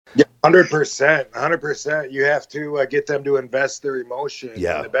Yeah, 100%, 100%. You have to get them to invest their emotion.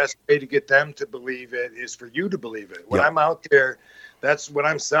 Yeah. And the best way to get them to believe it is for you to believe it. When Yeah. I'm out there, that's what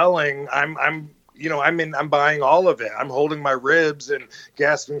I'm selling. I'm buying all of it. I'm holding my ribs and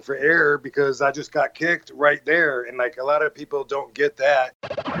gasping for air because I just got kicked right there. And like a lot of people don't get that.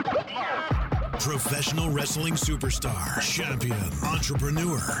 Professional wrestling superstar, champion,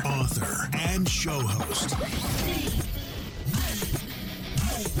 entrepreneur, author, and show host.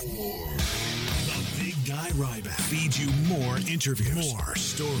 The Big Guy Ryback feeds you more interviews, more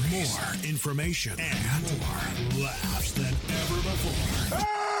stories, more information, and more laughs than ever before.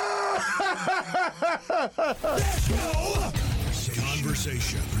 Let's go!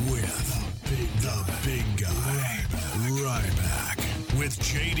 Conversation with the big guy Ryback with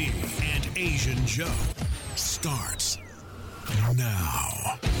JD and Asian Joe starts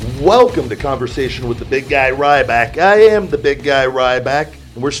now. Welcome to Conversation with the Big Guy Ryback. I am the Big Guy Ryback,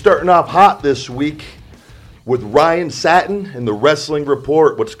 and we're starting off hot this week with Ryan Satin and the Wrestling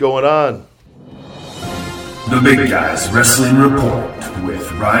Report. What's going on? The Big Guys Wrestling Report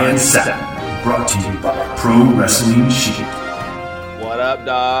with Ryan Satin, brought to you by Pro Wrestling Sheet. What up,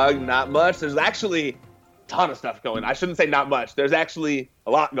 dog? Not much. There's actually a ton of stuff going on. I shouldn't say not much. There's actually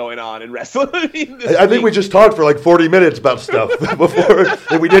a lot going on in wrestling. I think we just talked for like 40 minutes about stuff before,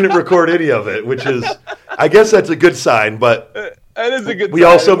 and we didn't record any of it, which is, I guess that's a good sign, but that is a good we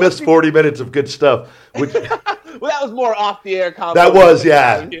sign. also missed 40 minutes of good stuff. Which, well, that was more off-the-air convo. that was,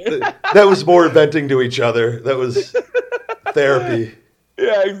 yeah. That was more venting to each other. That was therapy.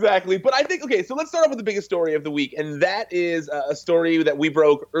 Yeah, exactly. But I think, okay, so let's start off with the biggest story of the week, and that is a story that we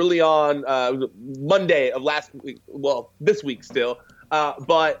broke early on Monday of last week, well, this week still,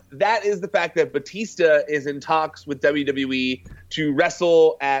 but that is the fact that Batista is in talks with WWE to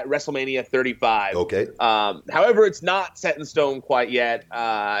wrestle at WrestleMania 35. Okay. However, it's not set in stone quite yet.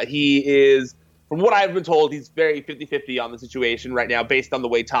 He is, from what I've been told, he's very 50-50 on the situation right now based on the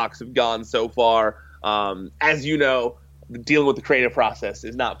way talks have gone so far. As you know, dealing with the creative process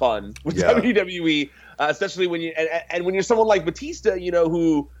is not fun with WWE, especially when you and when you're someone like Batista, you know,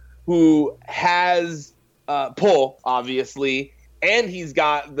 who has pull, obviously, and he's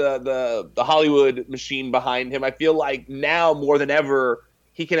got the Hollywood machine behind him. I feel like now more than ever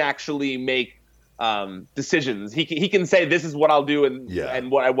he can actually make decisions. He can say this is what I'll do and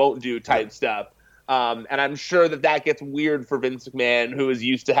what I won't do type stuff. And I'm sure that gets weird for Vince McMahon, who is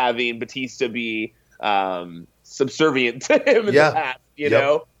used to having Batista be subservient to him in the past, you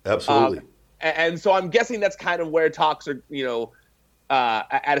know? Absolutely. And so I'm guessing that's kind of where talks are, you know,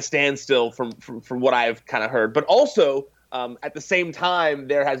 at a standstill from what I've kind of heard. But also, at the same time,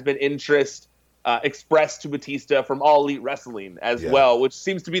 there has been interest expressed to Batista from All Elite Wrestling as well, which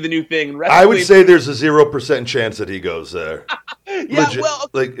seems to be the new thing in wrestling. I would say there's a 0% chance that he goes there. Legit. Well,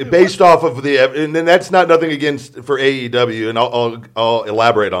 like based off of and then that's not nothing against for AEW, and I'll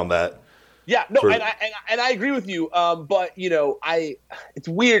elaborate on that. Yeah, no, and I agree with you. But you know, it's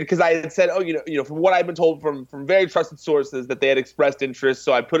weird because I had said, you know, from what I've been told from very trusted sources that they had expressed interest,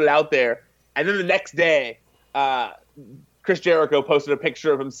 so I put it out there, and then the next day, Chris Jericho posted a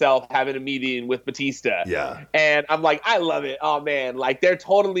picture of himself having a meeting with Batista. Yeah, and I'm like, I love it. Oh man, like they're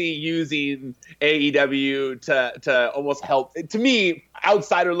totally using AEW to almost help. To me,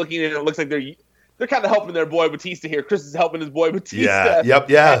 outsider looking at it, looks like they're kind of helping their boy Batista here. Chris is helping his boy Batista. Yeah.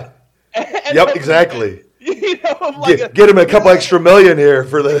 Yep. And yep, exactly. You know, I'm like get him a couple extra million here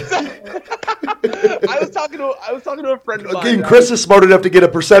for the. I was talking to a friend of mine. Chris is smart enough to get a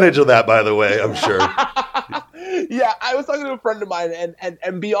percentage of that, by the way. I'm sure. Yeah, I was talking to a friend of mine,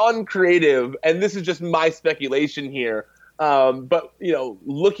 and beyond creative, and this is just my speculation here. But you know,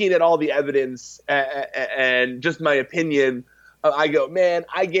 looking at all the evidence and just my opinion, I go, man,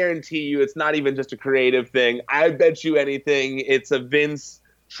 I guarantee you, it's not even just a creative thing. I bet you anything, it's a Vince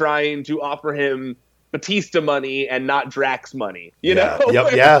trying to offer him Batista money and not Drax money, you know?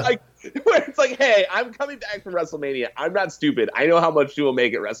 Where it's like, hey, I'm coming back from WrestleMania. I'm not stupid. I know how much you will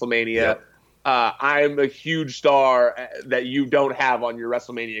make at WrestleMania. Yep. I'm a huge star that you don't have on your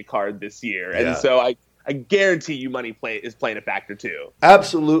WrestleMania card this year. And so I guarantee you money is playing a factor too.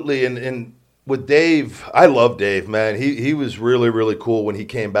 Absolutely. And with Dave, I love Dave, man. He was really, really cool when he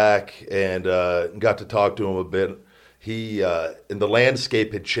came back and got to talk to him a bit. And the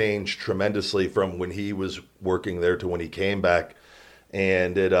landscape had changed tremendously from when he was working there to when he came back.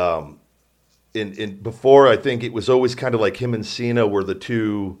 And before, I think it was always kind of like him and Cena were the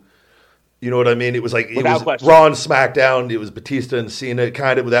two, you know what I mean? It was like, it was Raw and SmackDown. It was Batista and Cena.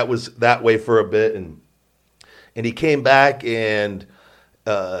 Kind of, that was that way for a bit. And he came back and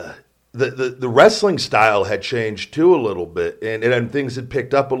the wrestling style had changed too a little bit, and things had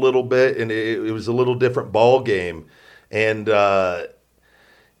picked up a little bit, and it was a little different ball game, and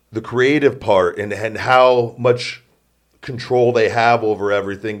the creative part and how much control they have over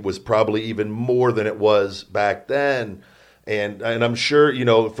everything was probably even more than it was back then. And I'm sure,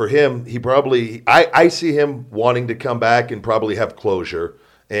 for him, I see him wanting to come back and probably have closure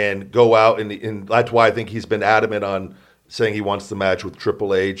and go out, and that's why I think he's been adamant on saying he wants the match with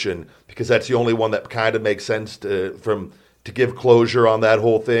Triple H, and because that's the only one that kind of makes sense to give closure on that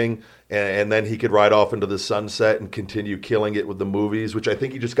whole thing, and then he could ride off into the sunset and continue killing it with the movies, which I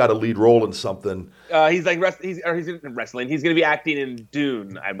think he just got a lead role in something. He's in wrestling. He's going to be acting in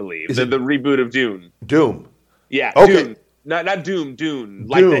Dune, I believe, the reboot of Dune. Doom. Yeah. Okay. Dune. Not Doom. Dune.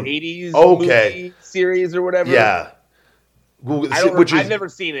 Like the 80s movie series or whatever. Yeah. I've never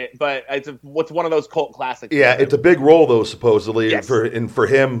seen it, but it's one of those cult classics. Yeah, it's a big role though, supposedly, yes. for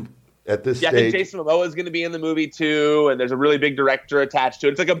him at this stage. I think Jason Momoa is going to be in the movie too, and there's a really big director attached to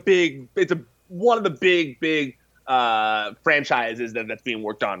it. It's like one of the big franchises that's being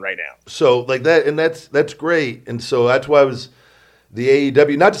worked on right now. So like that, and that's great, and so that's why I was the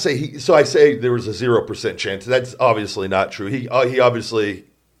AEW. Not to say I say there was a 0% chance. That's obviously not true. He obviously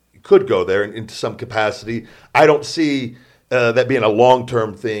could go there into some capacity. I don't see that being a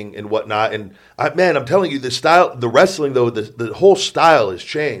long-term thing and whatnot. And I'm telling you, the wrestling though, the whole style has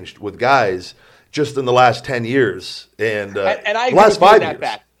changed with guys just in the last 10 years and I agree last 5 years.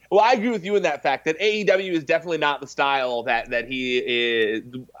 Fact. Well, I agree with you in that fact that AEW is definitely not the style that he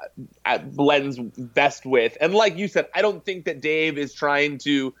blends best with. And like you said, I don't think that Dave is trying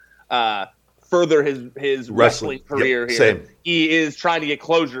to further his wrestling career here. Same. He is trying to get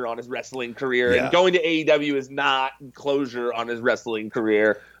closure on his wrestling career, and going to AEW is not closure on his wrestling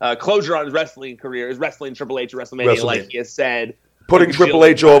career. Closure on his wrestling career is wrestling Triple H at WrestleMania, like he has said. Putting Triple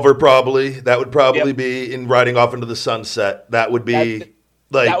H over, that would probably be in riding off into the sunset. That would be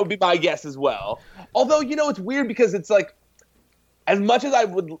that would be my guess as well. Although, it's weird because it's like, as much as I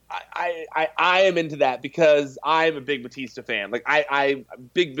am into that because I'm a big Batista fan. Like I'm a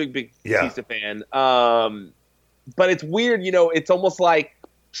big Batista fan. But it's weird, it's almost like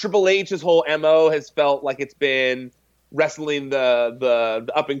Triple H's whole MO has felt like it's been wrestling the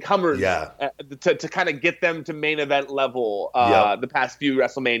up and comers to kind of get them to main event level the past few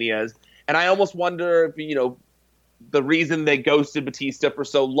WrestleManias. And I almost wonder if the reason they ghosted Batista for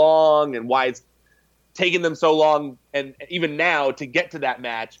so long and why it's taken them so long and even now to get to that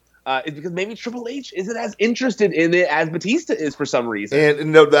match is because maybe Triple H isn't as interested in it as Batista is for some reason.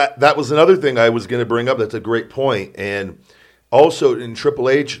 And that was another thing I was going to bring up. That's a great point. And also in Triple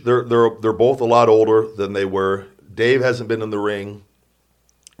H, they're both a lot older than they were. Dave hasn't been in the ring.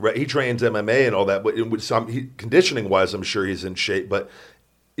 Right? He trains MMA and all that, but conditioning wise, I'm sure he's in shape. But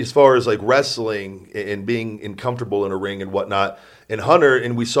as far as like wrestling and being comfortable in a ring and whatnot, and Hunter,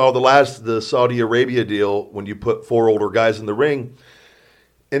 and we saw the Saudi Arabia deal when you put 4 older guys in the ring,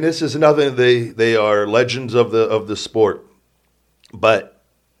 and this is nothing. They are legends of the sport, but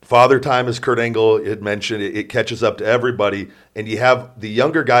Father Time, as Kurt Angle had mentioned, it catches up to everybody, and you have the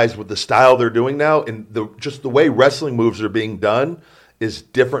younger guys with the style they're doing now, and just the way wrestling moves are being done is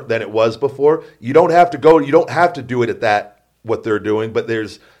different than it was before. You don't have to do it at what they're doing, but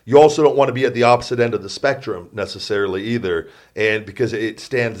you also don't want to be at the opposite end of the spectrum necessarily either, and because it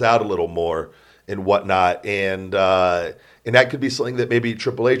stands out a little more and whatnot, and that could be something that maybe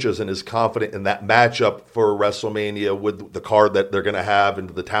Triple H isn't as confident in that matchup for WrestleMania with the card that they're going to have and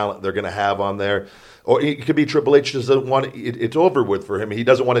the talent they're going to have on there, or it could be Triple H doesn't want it's over with for him. He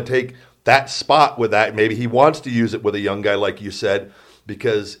doesn't want to take that spot with that. Maybe he wants to use it with a young guy like you said,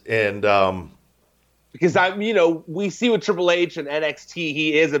 because we see with Triple H and NXT,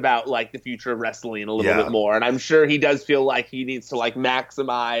 he is about like the future of wrestling a little bit more. And I'm sure he does feel like he needs to like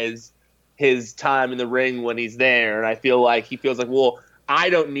maximize his time in the ring when he's there. And I feel like he feels like, well, I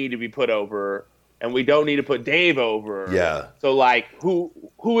don't need to be put over and we don't need to put Dave over. Yeah. So like who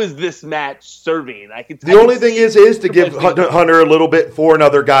is this match serving? The only thing is to give Hunter a little bit for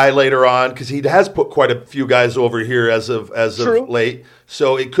another guy later on, because he has put quite a few guys over here as of late.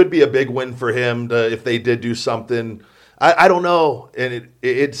 So it could be a big win for him if they did do something. I don't know, and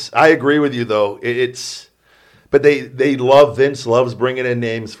it's. I agree with you though. But they love Vince loves bringing in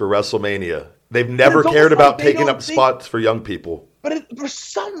names for WrestleMania. They've never cared about taking up spots for young people. But for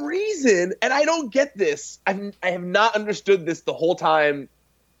some reason, and I don't get this, I have not understood this the whole time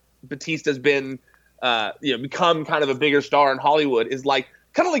Batista's been, become kind of a bigger star in Hollywood, is like,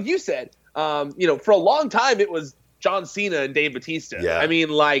 kind of like you said, for a long time it was John Cena and Dave Batista. Yeah. I mean,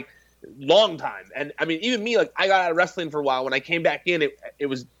 like, long time. And I mean, even me, like, I got out of wrestling for a while. When I came back in, it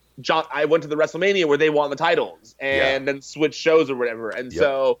was I went to the WrestleMania where they won the titles and then switched shows or whatever. And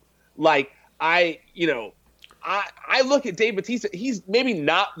so, like, I look at Dave Bautista. He's maybe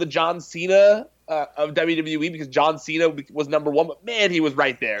not the John Cena of WWE because John Cena was number one, but man, he was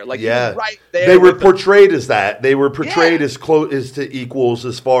right there. Like, he was right there. They were portrayed as that. They were portrayed as close as to equals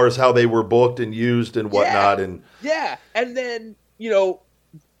as far as how they were booked and used and whatnot. And then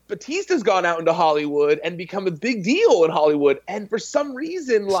Batista's gone out into Hollywood and become a big deal in Hollywood, and for some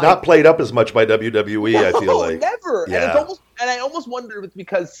reason, it's not played up as much by WWE. I feel like never. Yeah. And I almost wonder if it's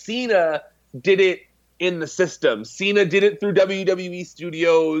because Cena did it in the system. Cena did it through WWE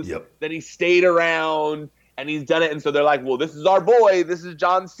Studios. Then he stayed around and he's done it, and so they're like, "Well, this is our boy. This is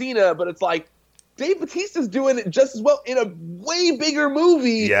John Cena." But it's like Dave Bautista's doing it just as well in a way bigger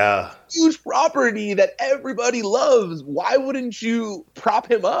movie. Yeah. Huge property that everybody loves. Why wouldn't you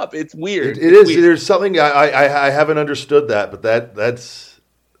prop him up? It's weird. It is. Weird. There's something I haven't understood that, but that's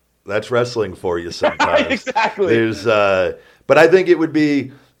wrestling for you sometimes. Exactly. There's but I think it would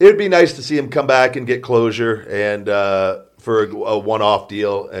be nice to see him come back and get closure and for a one-off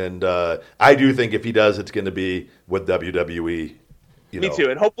deal. And I do think if he does, it's going to be with WWE. Me too,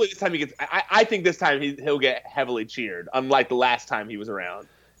 and hopefully this time he gets. I think this time he'll get heavily cheered, unlike the last time he was around.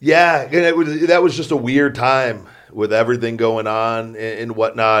 Yeah, and that was just a weird time with everything going on and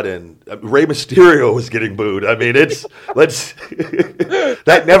whatnot, and Rey Mysterio was getting booed. I mean,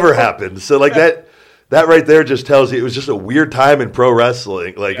 that never happened. So like that right there just tells you it was just a weird time in pro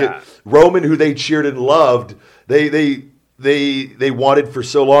wrestling. Like Roman, who they cheered and loved, they wanted for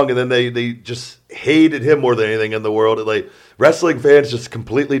so long, and then they just hated him more than anything in the world. And like wrestling fans just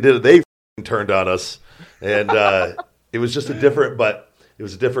completely did it. They turned on us, and it was just a different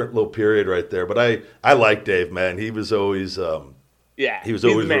little period right there. But I like Dave, man. He was always he was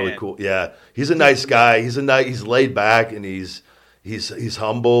always really cool. Yeah, he's a nice guy. He's laid back, and he's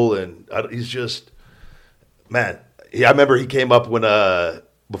humble, and he's just man. I remember he came up when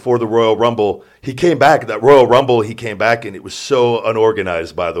before the Royal Rumble, he came back. That Royal Rumble, he came back, and it was so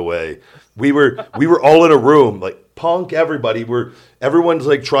unorganized. By the way, we were all in a room, like Punk, everybody. Everyone's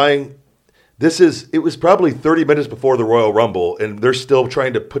like trying. It was probably 30 minutes before the Royal Rumble, and they're still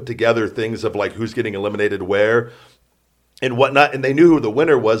trying to put together things of like who's getting eliminated where and whatnot. And they knew who the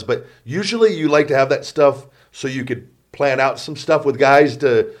winner was, but usually you like to have that stuff so you could plan out some stuff with guys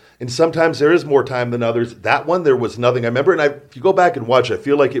and sometimes there is more time than others. That one, there was nothing. I remember, and if you go back and watch, I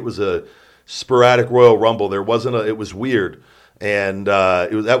feel like it was a sporadic Royal Rumble. It was weird. And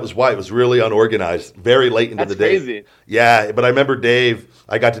that was why it was really unorganized, very late into the day. That's crazy. Yeah, but I remember Dave,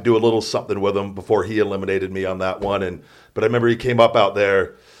 I got to do a little something with him before he eliminated me on that one. But I remember he came up out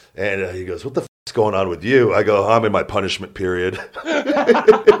there, and he goes, "What the f***'s going on with you?" I go, "I'm in my punishment period."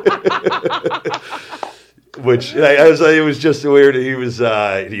 Which it was just weird.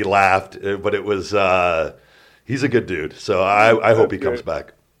 He laughed, but it was he's a good dude. So I hope he comes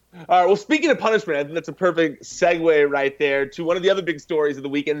back. All right. Well, speaking of punishment, I think that's a perfect segue right there to one of the other big stories of the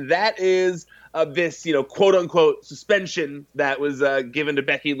week, and that is this, quote unquote suspension that was given to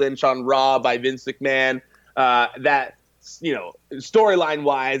Becky Lynch on Raw by Vince McMahon. That storyline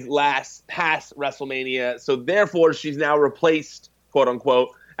wise lasts past WrestleMania, so therefore she's now replaced, quote unquote,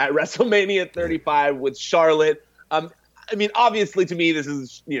 at WrestleMania 35 with Charlotte. I mean, obviously, to me, this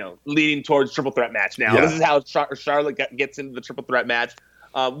is leading towards triple threat match now. Yeah. This is how Charlotte gets into the triple threat match.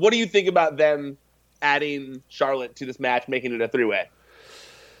 What do you think about them adding Charlotte to this match, making it a three-way?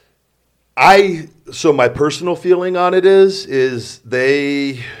 So my personal feeling on it is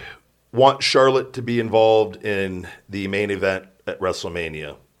they want Charlotte to be involved in the main event at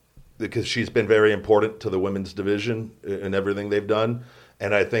WrestleMania because she's been very important to the women's division and everything they've done.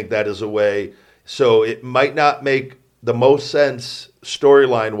 And I think that is a way. So it might not make the most sense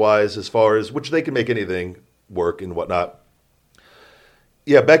storyline-wise as far as, which they can make anything work and whatnot.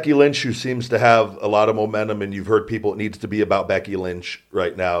 Yeah, Becky Lynch, who seems to have a lot of momentum, and you've heard people, it needs to be about Becky Lynch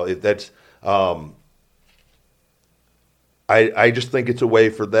right now. I just think it's a way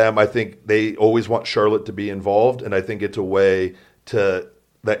for them. I think they always want Charlotte to be involved, and I think it's a way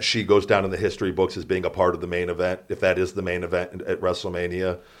that she goes down in the history books as being a part of the main event, if that is the main event at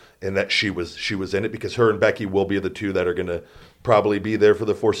WrestleMania, and that she was in it, because her and Becky will be the two that are going to probably be there for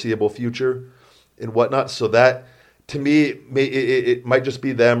the foreseeable future and whatnot. So that, to me, it might just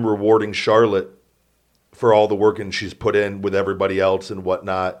be them rewarding Charlotte for all the work and she's put in with everybody else and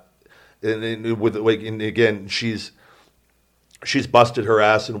whatnot. And again, she's busted her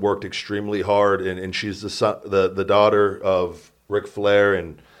ass and worked extremely hard, and she's the daughter of Ric Flair,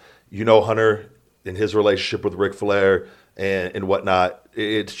 and Hunter and his relationship with Ric Flair and whatnot.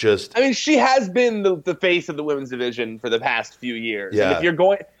 It's just, I mean, she has been the face of the women's division for the past few years. Yeah. And if you're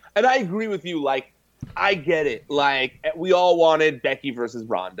going, And I agree with you. Like, I get it. Like, we all wanted Becky versus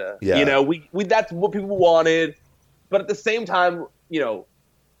Ronda. Yeah. You know, we that's what people wanted. But at the same time,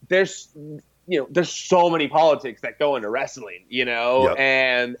 there's so many politics that go into wrestling, Yep.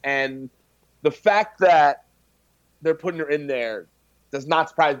 and the fact that they're putting her in there does not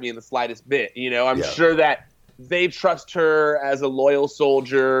surprise me in the slightest bit. I'm sure that they trust her as a loyal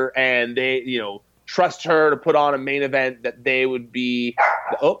soldier, and they, trust her to put on a main event that they would be.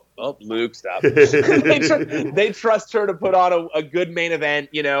 Oh, Luke, stop. They trust her to put on a good main event.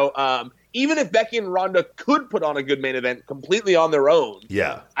 Even if Becky and Ronda could put on a good main event completely on their own,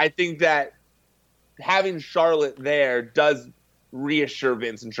 I think that having Charlotte there does reassure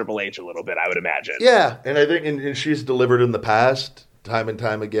Vince and Triple H a little bit, I would imagine. Yeah, and I think and she's delivered in the past time and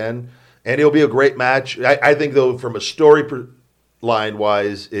time again, and it'll be a great match. I think, though, from a story line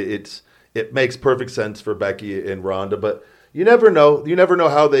wise, it makes perfect sense for Becky and Ronda, but you never know. You never know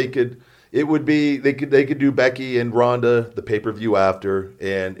how they could. It would be they could do Becky and Ronda the pay-per-view after,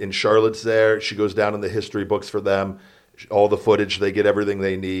 and Charlotte's there. She goes down in the history books for them. All the footage, they get everything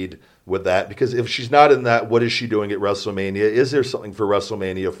they need with that. Because if she's not in that, what is she doing at WrestleMania? Is there something for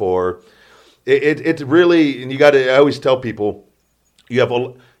WrestleMania for? It's really, and you got to. I always tell people,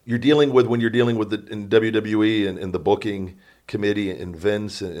 you're dealing with when you're dealing with in WWE and the booking committee and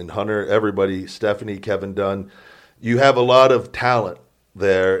Vince and Hunter, everybody, Stephanie, Kevin Dunn. You have a lot of talent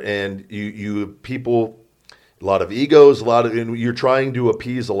there, and you people, a lot of egos, and you're trying to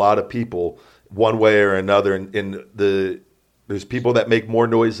appease a lot of people one way or another, and there's people that make more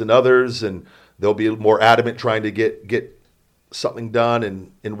noise than others, and they'll be more adamant trying to get something done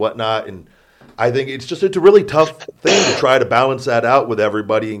and whatnot. And I think it's a really tough thing to try to balance that out with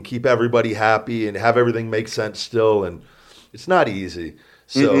everybody and keep everybody happy and have everything make sense still, and it's not easy.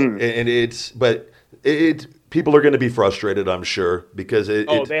 So people are going to be frustrated, I'm sure, because they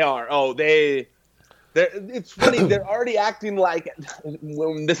are. It's funny. They're already acting like,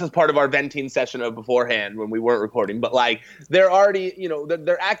 when this is part of our venting session of beforehand when we weren't recording, but like they're already,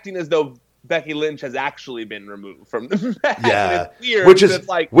 they're acting as though Becky Lynch has actually been removed from the match. Yeah, it's weird,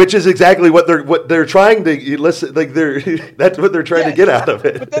 which is exactly what they're trying to listen. Like that's what they're trying to get out of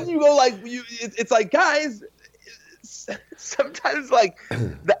it. But then you go it's like, guys. Sometimes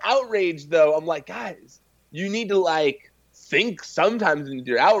the outrage, though, I'm like, guys, you need to think sometimes in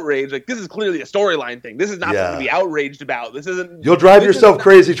your outrage. Like, this is clearly a storyline thing. This is not something to be outraged about. This isn't. You'll drive yourself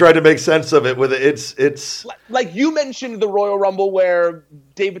crazy trying to make sense of it with it. It's like you mentioned the Royal Rumble where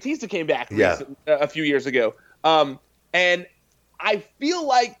Dave Bautista came back a few years ago. And I feel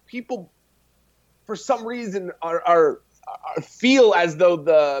like people, for some reason, are feel as though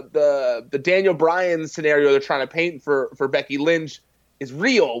the Daniel Bryan scenario they're trying to paint for Becky Lynch is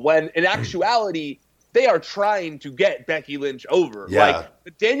real, when in actuality they are trying to get Becky Lynch over. Yeah.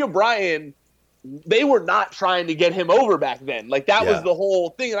 Like, Daniel Bryan, they were not trying to get him over back then. Like, that was the whole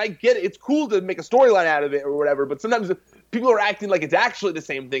thing. And I get it. It's cool to make a storyline out of it or whatever, but sometimes people are acting like it's actually the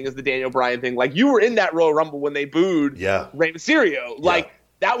same thing as the Daniel Bryan thing. Like, you were in that Royal Rumble when they booed Rey Mysterio. Like,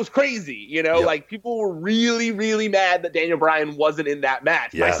 that was crazy, Like, people were really, really mad that Daniel Bryan wasn't in that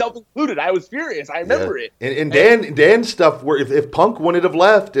match, myself included. I was furious. I remember it. And Dan's stuff, where if Punk wouldn't have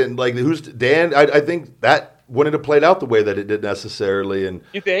left, and who's Dan, I think that wouldn't have played out the way that it did necessarily. And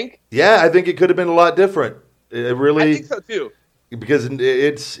you think? Yeah, I think it could have been a lot different. It really, I think so too. Because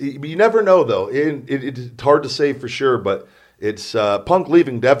you never know, though. It's hard to say for sure, but it's Punk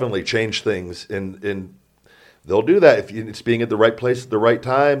leaving definitely changed things, and they'll do that if it's being at the right place at the right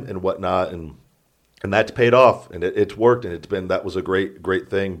time and whatnot, and that's paid off, and it's worked, and that was a great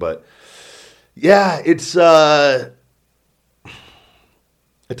thing. But yeah, it's a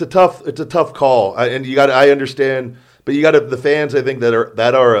tough call, and I understand, but the fans, I think,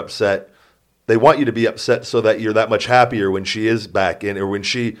 that are upset. They want you to be upset so that you're that much happier when she is back in, or when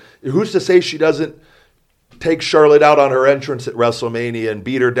who's to say she doesn't take Charlotte out on her entrance at WrestleMania and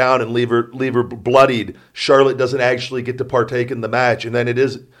beat her down and leave her bloodied. Charlotte doesn't actually get to partake in the match, and then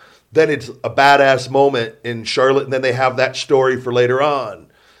it's a badass moment in Charlotte, and then they have that story for later on.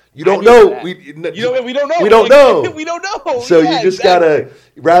 You don't know. We don't know. We don't know. We don't know. So you just gotta,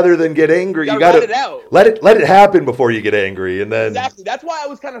 rather than get angry, you gotta let it happen before you get angry, and then exactly. That's why I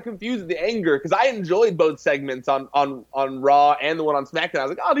was kind of confused at the anger, because I enjoyed both segments on Raw and the one on SmackDown. I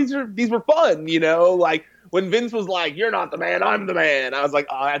was like, oh, these were fun, like. When Vince was like, "You're not the man, I'm the man," I was like,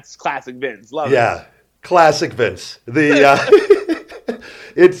 "Oh, that's classic Vince." Love it. Yeah, classic Vince. Let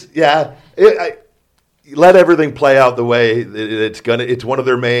everything play out the way it's one of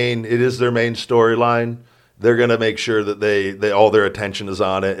their main. It is their main storyline. They're gonna make sure that they all their attention is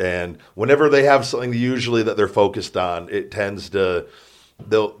on it, and whenever they have something usually that they're focused on, it tends to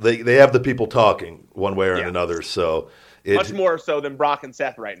they have the people talking one way or another. So much more so than Brock and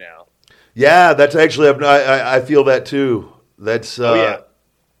Seth right now. Yeah, that's actually I feel that too. That's that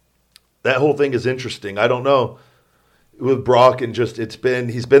whole thing is interesting. I don't know with Brock and just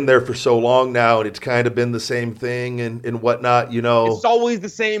he's been there for so long now, and it's kind of been the same thing and whatnot. It's always the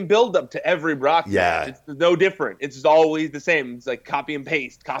same build up to every Brock match. It's no different. It's just always the same. It's like copy and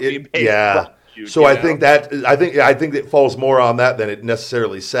paste. Yeah. So I think it falls more on that than it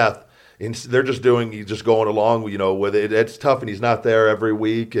necessarily Seth. And they're just going along, with it. It's tough, and he's not there every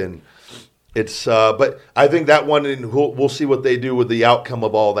week, and it's. But I think that one, and we'll see what they do with the outcome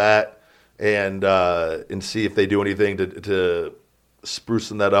of all that, and see if they do anything to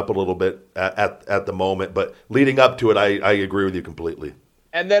sprucing that up a little bit at the moment. But leading up to it, I agree with you completely.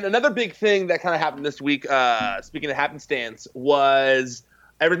 And then another big thing that kind of happened this week, speaking of happenstance, was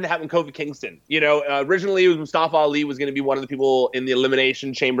everything that happened with Kofi Kingston. Originally it was Mustafa Ali was going to be one of the people in the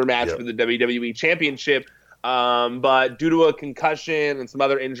Elimination Chamber match for the WWE Championship. But due to a concussion and some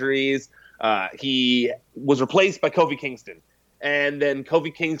other injuries, he was replaced by Kofi Kingston. And then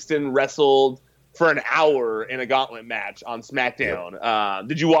Kofi Kingston wrestled for an hour in a gauntlet match on SmackDown. Yep.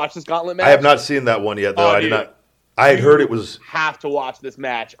 Did you watch this gauntlet match? I have not seen that one yet, though. I did not. I had heard it was. Have to watch this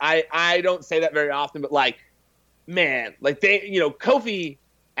match. I don't say that very often, but Kofi,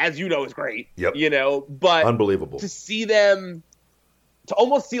 as you know, is great. Yep. But unbelievable to see them, to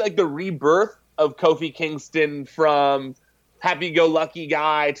almost see the rebirth of Kofi Kingston from happy-go-lucky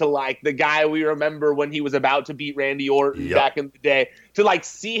guy to the guy we remember when he was about to beat Randy Orton back in the day, to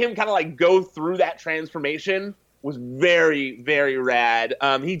see him kind of go through that transformation was very, very rad.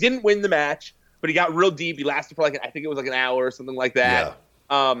 He didn't win the match, but he got real deep. He lasted for I think it was an hour or something like that.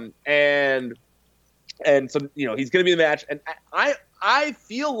 Yeah. And so he's going to be in the match, and I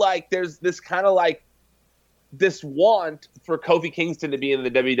feel like there's this kind of this want for Kofi Kingston to be in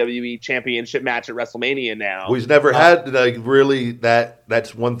the WWE Championship match at WrestleMania now. Well, he's never had really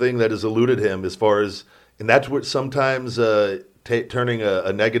that's one thing that has eluded him as far as, and that's what sometimes turning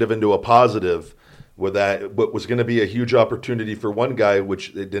a negative into a positive with that, what was going to be a huge opportunity for one guy,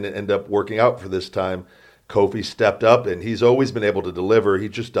 which it didn't end up working out for this time. Kofi stepped up, and he's always been able to deliver. He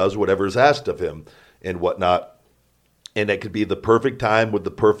just does whatever is asked of him and whatnot. And it could be the perfect time with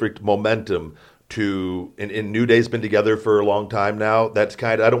the perfect momentum and New Day's been together for a long time now. That's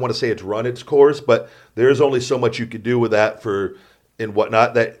I don't want to say it's run its course, but there's only so much you could do with that and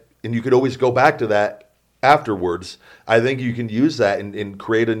whatnot, and you could always go back to that afterwards. I think you can use that and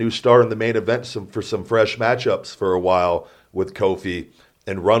create a new star in the main event for some fresh matchups for a while with Kofi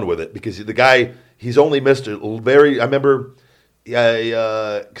and run with it, because the guy, he's only missed I remember,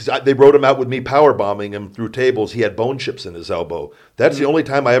 because they wrote him out with me power bombing him through tables. He had bone chips in his elbow. That's the only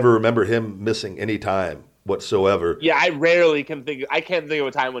time I ever remember him missing any time whatsoever. Yeah, I rarely can think. I can't think of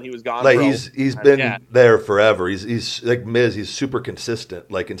a time when he was gone. He's been there forever. He's like Miz. He's super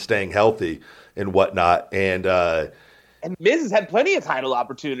consistent, in staying healthy and whatnot. And Miz has had plenty of title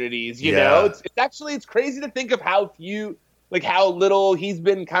opportunities. You know, it's crazy to think of how few, how little he's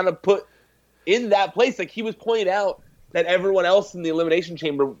been kind of put in that place. He was pointed out that everyone else in the Elimination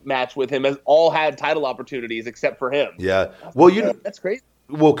Chamber match with him has all had title opportunities except for him. Yeah. That's crazy.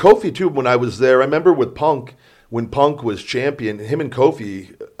 Well, Kofi, too, when I was there, I remember with Punk, when Punk was champion, him and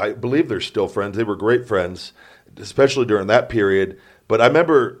Kofi, I believe they're still friends. They were great friends, especially during that period. But I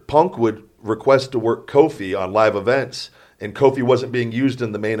remember Punk would request to work Kofi on live events, and Kofi wasn't being used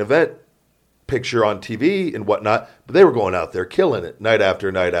in the main event picture on TV and whatnot, but they were going out there killing it night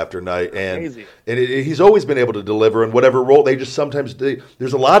after night after night, and he's always been able to deliver in whatever role. They just sometimes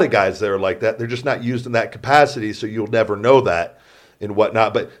there's a lot of guys that are like that. They're just not used in that capacity, so you'll never know that and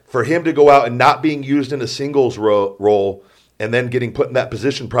whatnot. But for him to go out and not being used in a singles role and then getting put in that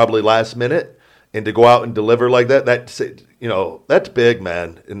position probably last minute, and to go out and deliver like that, that's big,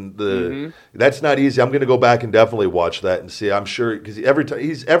 man. And that's not easy. I'm going to go back and definitely watch that and see. I'm sure, because every time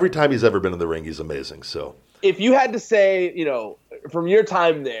he's ever been in the ring, he's amazing. So, if you had to say, from your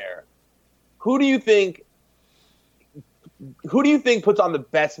time there, who do you think puts on the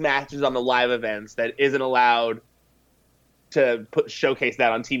best matches on the live events that isn't allowed to showcase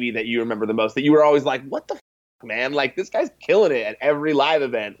that on TV that you remember the most? That you were always like, what the man, this guy's killing it at every live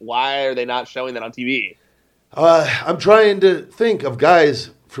event. Why are they not showing that on TV? I'm trying to think of guys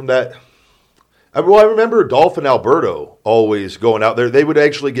from that. I remember Dolph and Alberto always going out there. They would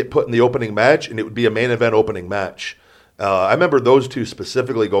actually get put in the opening match, and it would be a main event opening match. I remember those two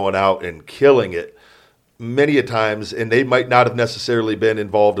specifically going out and killing it many a times, and they might not have necessarily been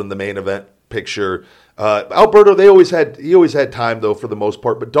involved in the main event picture. Alberto, he always had time though for the most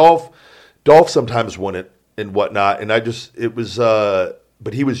part, but Dolph sometimes won it and whatnot, and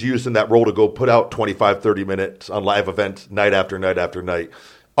but he was used in that role to go put out 25, 30 minutes on live events night after night after night.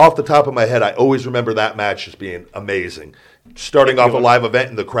 Off the top of my head, I always remember that match as being amazing. Starting off a live event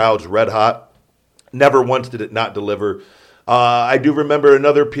and the crowd's red hot. Never once did it not deliver. I do remember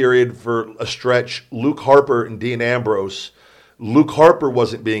another period for a stretch, Luke Harper and Dean Ambrose. Luke Harper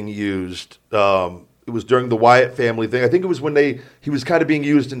wasn't being used. It was during the Wyatt family thing. I think it was when he was kind of being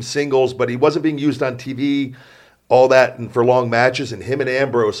used in singles, but he wasn't being used on TV, all that, and for long matches. And him and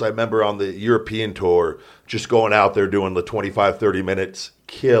Ambrose, I remember on the European tour, just going out there doing the 25, 30 minutes,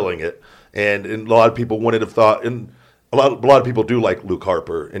 killing it. And a lot of people wouldn't have thought, and a lot of people do like Luke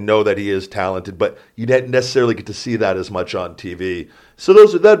Harper and know that he is talented, but you didn't necessarily get to see that as much on TV. So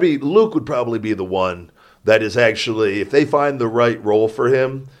Luke would probably be the one that is actually, if they find the right role for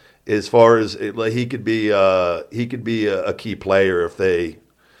him, as far as he could be a key player if they.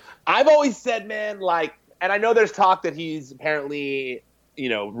 I've always said, man, like, and I know there's talk that he's apparently,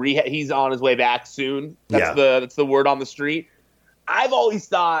 he's on his way back soon. That's the word on the street. I've always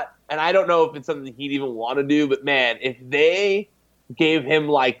thought, and I don't know if it's something he'd even want to do, but man, if they gave him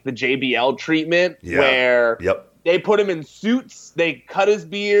like the JBL treatment, where they put him in suits, they cut his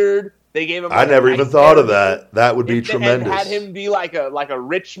beard. They gave him. I never even thought of that. That would be tremendous. And had him be like a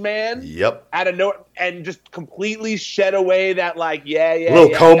rich man. Yep. Out of no, and just completely shed away that like a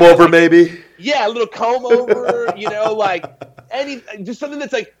little comb over maybe. Yeah, a little comb over. Just something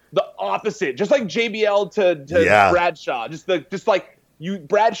that's like the opposite, just like JBL to Bradshaw.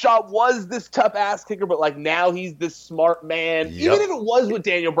 Bradshaw was this tough ass kicker, but like now he's this smart man. Yep. Even if it was with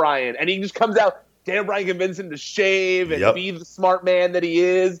Daniel Bryan, and he just comes out, Daniel Bryan convinced him to shave and be the smart man that he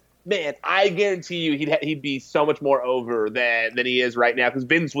is. Man, I guarantee you he'd be so much more over than he is right now because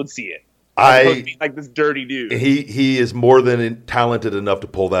Vince would see it. Be like this dirty dude. He is more than talented enough to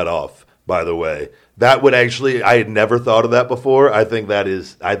pull that off. By the way, that would actually, I had never thought of that before. I think that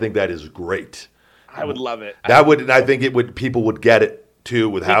is great. I would love it. I think it would. People would get it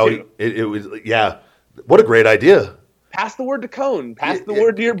too with how it was. Yeah, what a great idea. Pass the word to Cone. Pass the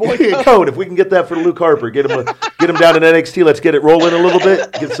word to your boy Cone. Cone, if we can get that for Luke Harper, get him down in NXT. Let's get it rolling a little bit.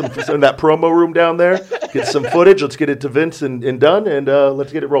 Get some in that promo room down there. Get some footage. Let's get it to Vince and done, and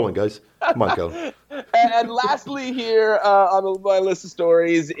let's get it rolling, guys. Come on, Cone. And lastly, here on my list of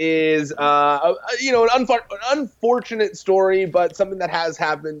stories is an unfortunate story, but something that has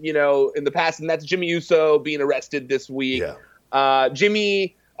happened in the past, and that's Jimmy Uso being arrested this week. Yeah.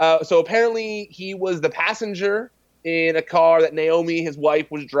 Jimmy. So apparently he was the passenger in a car that Naomi, his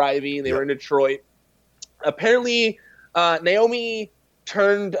wife, was driving. They were in Detroit. Apparently, Naomi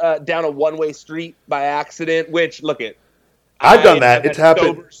turned down a one-way street by accident, which, I've done that. It's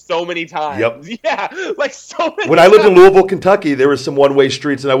happened so many times. Yep. Yeah, like so many When I lived in Louisville, Kentucky, there were some one-way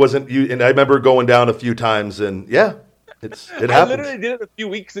streets, and I remember going down a few times, and it happened. I literally did it a few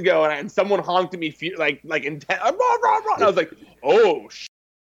weeks ago, and someone honked at me like intense. And I was like, oh,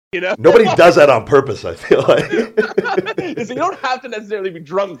 Nobody does that on purpose, I feel like. So you don't have to necessarily be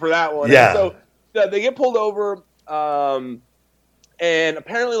drunk for that one. Yeah. And so they get pulled over, and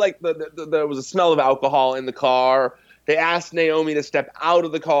apparently there was a smell of alcohol in the car. They asked Naomi to step out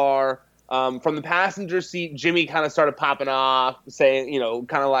of the car. From the passenger seat, Jimmy kind of started popping off, saying,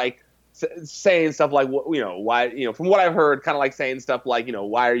 saying stuff like, why, from what I've heard, kind of like saying stuff like,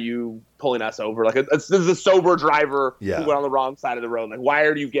 why are you pulling us over? Like, this is a sober driver who went on the wrong side of the road. Like, why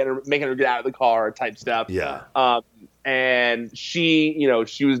are you making her get out of the car type stuff? Yeah. And she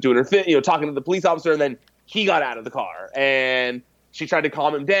was doing her thing, talking to the police officer, and then he got out of the car. And she tried to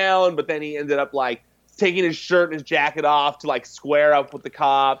calm him down, but then he ended up, taking his shirt and his jacket off to, square up with the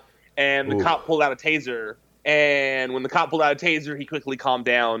cop. And the cop pulled out a taser. And when the cop pulled out a taser, he quickly calmed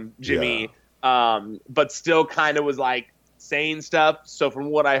down Jimmy, but still kind of was saying stuff. So from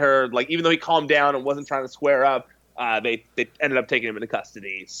what I heard, even though he calmed down and wasn't trying to square up, they ended up taking him into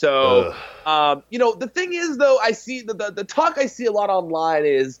custody. So, the thing is, though, I see the talk I see a lot online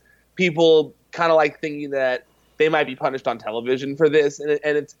is people kind of thinking that they might be punished on television for this, and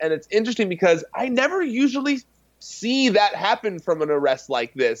it's interesting because I never usually see that happen from an arrest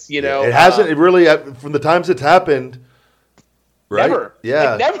like this, It hasn't. It really, from the times it's happened, right? Never.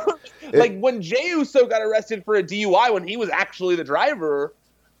 Yeah. Never. When Jey Uso got arrested for a DUI when he was actually the driver,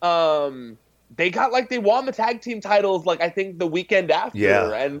 they got they won the tag team titles I think the weekend after.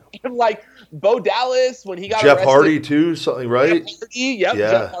 Yeah. And even Bo Dallas when he got Jeff arrested. Hardy too, something, right? Jeff Hardy, yep,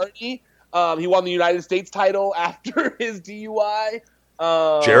 yeah. Jeff Hardy. He won the United States title after his DUI.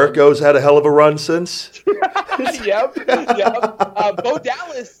 Jericho's had a hell of a run since. Yep. Bo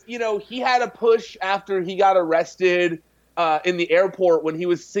Dallas, he had a push after he got arrested in the airport when he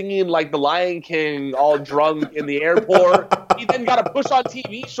was singing like the Lion King all drunk in the airport. He then got a push on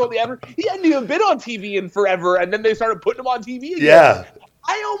TV shortly after. He hadn't even been on TV in forever, and then they started putting him on TV again. Yeah.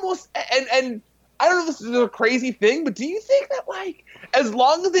 I almost and I don't know if this is a crazy thing, but do you think that like as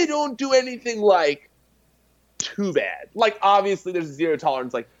long as they don't do anything like too bad, like obviously there's zero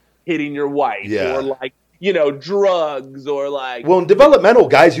tolerance, like hitting your wife or like drugs or like. Well, in developmental,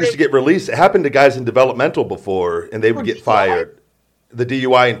 guys used to get released. It happened to guys in developmental before, and they would get fired. The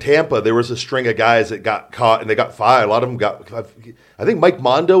DUI in Tampa, there was a string of guys that got caught and they got fired. A lot of them got. I think Mike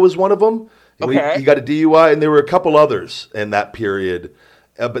Mondo was one of them. Okay. He got a DUI, and there were a couple others in that period.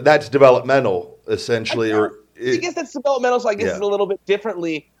 But that's developmental, essentially. I guess that's developmental, so I guess it's a little bit different,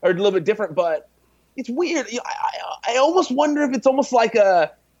 but it's weird. I almost wonder if it's almost like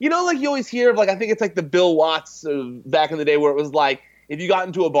a, like you always hear of, like, I think it's like the Bill Watts of back in the day where it was like, if you got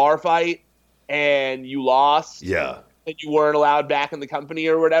into a bar fight and you lost, and you weren't allowed back in the company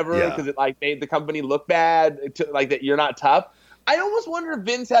or whatever, because it like made the company look bad, like that you're not tough. I almost wonder if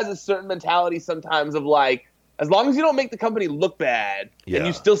Vince has a certain mentality sometimes of like, as long as you don't make the company look bad and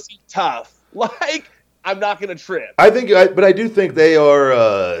you still seem tough, like, I'm not going to trip. But I do think they are,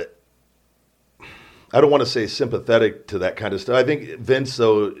 I don't want to say sympathetic to that kind of stuff. I think Vince,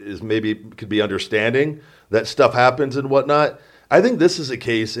 though, could be understanding that stuff happens and whatnot. I think this is a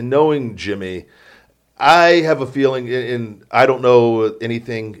case, and knowing Jimmy, I have a feeling, and I don't know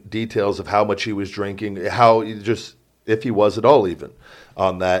anything, details of how much he was drinking, if he was at all even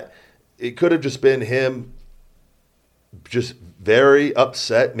on that. It could have just been him just very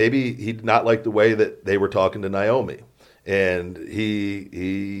upset. Maybe he did not like the way that they were talking to Naomi. And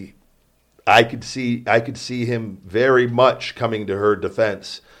I could see him very much coming to her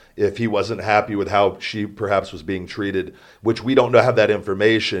defense if he wasn't happy with how she perhaps was being treated, which we don't have that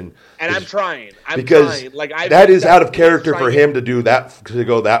information. And I'm trying. Like, that is out of character for him to do that, to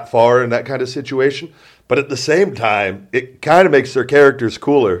go that far in that kind of situation. But at the same time, it kind of makes their characters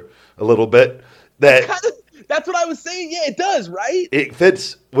cooler a little bit. That's what I was saying. Yeah, it does, right? It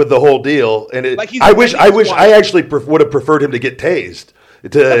fits with the whole deal, and I actually would have preferred him to get tased.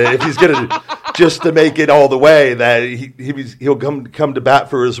 If he's gonna just to make it all the way that he'll come to bat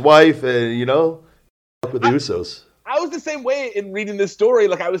for his wife, and with the Usos. I was the same way in reading this story.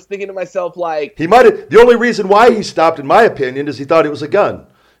 Like, I was thinking to myself, like, he might have. The only reason why he stopped, in my opinion, is he thought it was a gun.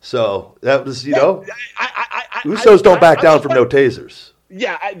 So that was, Usos don't back down from no tasers.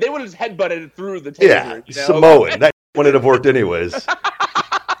 Yeah, they would have just headbutted through the taser. Yeah, Samoan. That wouldn't have worked anyways.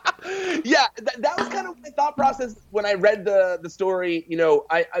 Yeah, that was kind of my thought process when I read the story.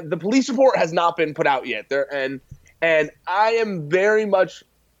 The police report has not been put out yet. And I very much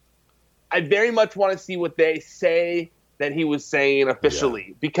want to see what they say that he was saying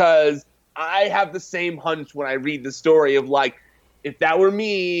officially, because I have the same hunch when I read the story of, like, if that were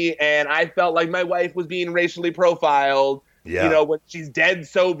me and I felt like my wife was being racially profiled, when she's dead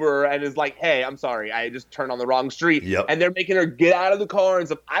sober and is like, hey, I'm sorry, I just turned on the wrong street. Yep. And they're making her get out of the car and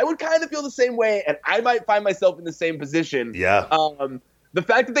stuff. I would kind of feel the same way, and I might find myself in the same position. Yeah. The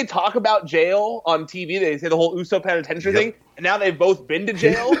fact that they talk about jail on TV, they say the whole Uso penitentiary thing, and now they've both been to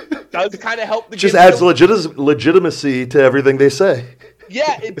jail, does kind of help the just adds legitimacy to everything they say.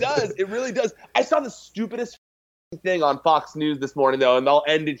 Yeah, it does. It really does. I saw the stupidest thing on Fox News this morning, though, and I'll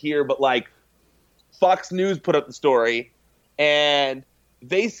end it here, but, like, Fox News put up the story, and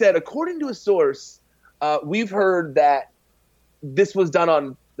they said, according to a source, we've heard that this was done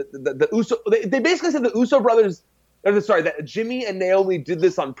on the Uso. They basically said the Uso brothers, that Jimmy and Naomi did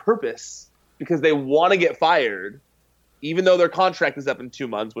this on purpose because they want to get fired, even though their contract is up in 2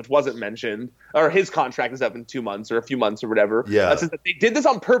 months, which wasn't mentioned, or his contract is up in 2 months or a few months or whatever. Yeah. Says that they did this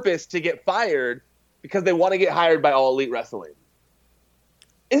on purpose to get fired because they want to get hired by All Elite Wrestling.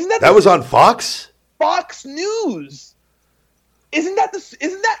 Isn't that was on Fox? Fox News. Isn't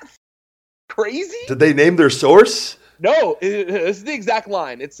that crazy? Did they name their source? No, this is the exact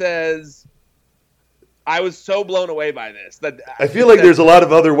line. It says, I was so blown away by this. I feel like there's a lot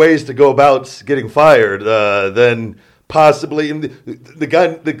of other ways to go about getting fired than possibly the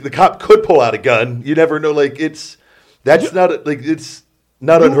gun. The cop could pull out a gun. You never know. Like, it's not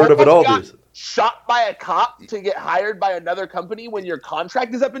unheard of at all. Shot by a cop to get hired by another company when your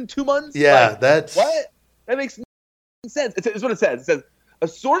contract is up in 2 months? Yeah, that's what? That makes no sense. It's what it says. It says, a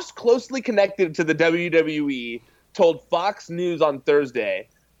source closely connected to the WWE told Fox News on Thursday,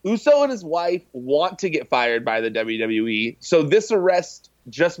 Uso and his wife want to get fired by the WWE, so this arrest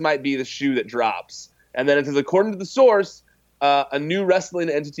just might be the shoe that drops. And then it says, according to the source, a new wrestling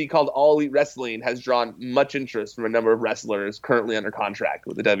entity called All Elite Wrestling has drawn much interest from a number of wrestlers currently under contract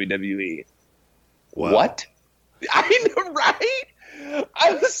with the WWE. Wow. What? I know, right?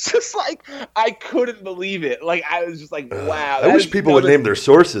 I was just like, I couldn't believe it. Like, I was just like, wow. I wish people would name their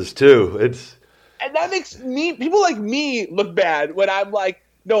sources too. And that makes people like me look bad when I'm like,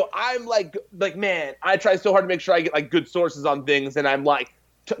 no, I'm like, man, I try so hard to make sure I get like good sources on things, and I'm like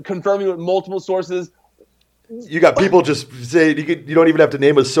confirming with multiple sources. You got people just say you don't even have to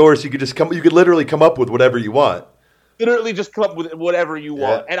name a source. You could literally come up with whatever you want. Literally just come up with whatever you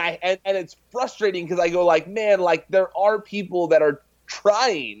want. Yeah. And it's frustrating because I go like, man, like there are people that are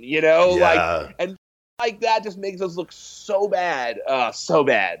trying, like, and like that just makes us look so bad. So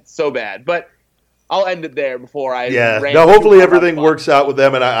bad. But I'll end it there before I. Yeah. No, hopefully everything works out with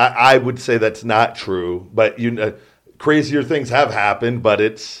them, and I would say that's not true. But crazier things have happened, but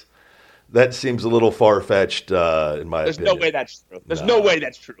that seems a little far fetched in my opinion. There's no way that's true. There's no way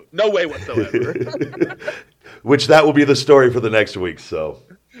that's true. No way whatsoever. Which that will be the story for the next week. So.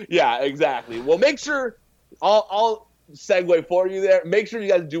 Yeah, exactly. Well, make sure I'll segue for you there. Make sure you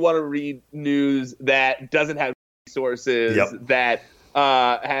guys do want to read news that doesn't have sources, that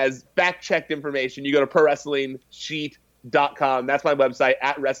has fact-checked information. You go to prowrestlingsheet.com. That's my website,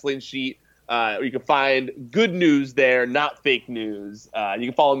 @WrestlingSheet. You can find good news there, not fake news. You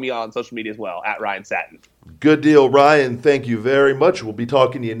can follow me on social media as well, @RyanSatin. Good deal, Ryan. Thank you very much. We'll be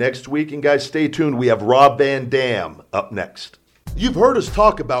talking to you next week. And guys, stay tuned. We have Rob Van Dam up next. You've heard us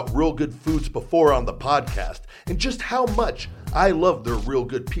talk about Real Good Foods before on the podcast and just how much I love their Real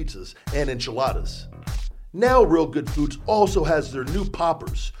Good pizzas and enchiladas. Now Real Good Foods also has their new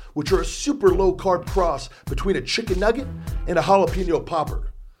poppers, which are a super low-carb cross between a chicken nugget and a jalapeno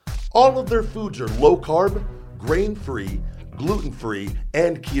popper. All of their foods are low-carb, grain-free, gluten-free,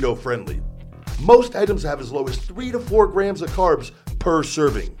 and keto-friendly. Most items have as low as 3 to 4 grams of carbs per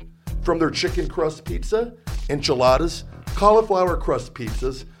serving. From their chicken crust pizza, enchiladas, cauliflower crust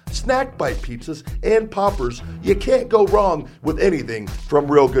pizzas, snack bite pizzas, and poppers, you can't go wrong with anything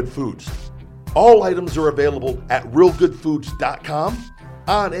from Real Good Foods. All items are available at realgoodfoods.com,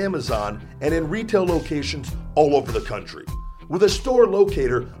 on Amazon, and in retail locations all over the country, with a store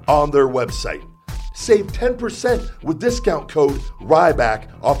locator on their website. Save 10% with discount code RYBACK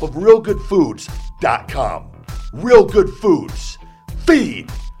off of realgoodfoods.com. Real Good Foods. Feed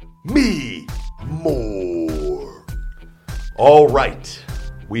me more. All right,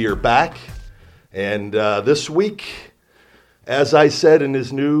 we are back. And this week, as I said in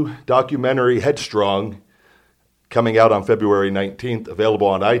his new documentary, Headstrong, coming out on February 19th, available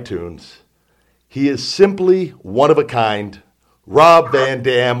on iTunes, he is simply one of a kind. Rob Van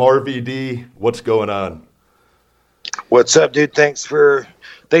Dam, RVD, what's going on? What's up, dude? Thanks for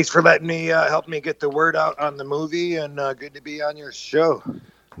letting me help me get the word out on the movie, and good to be on your show.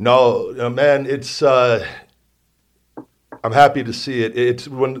 No, man, it's I'm happy to see it. It's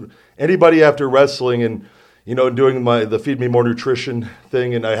when anybody after wrestling and doing the Feed Me More Nutrition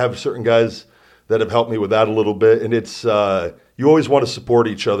thing, and I have certain guys that have helped me with that a little bit, and it's you always want to support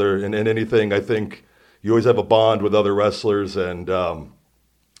each other in anything. I think you always have a bond with other wrestlers, and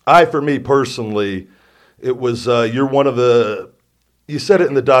for me personally, it was you're one of the. You said it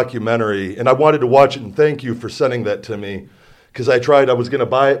in the documentary, and I wanted to watch it, and thank you for sending that to me, because I was going to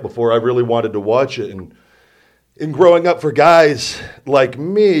buy it before I really wanted to watch it, and in growing up for guys like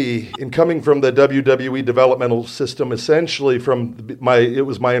me, and coming from the WWE developmental system, essentially it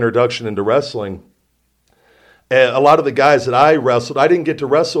was my introduction into wrestling. And a lot of the guys that I wrestled, I didn't get to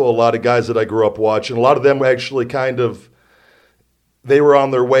wrestle a lot of guys that I grew up watching. A lot of them actually they were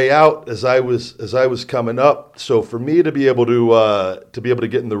on their way out as I was coming up. So for me to be able to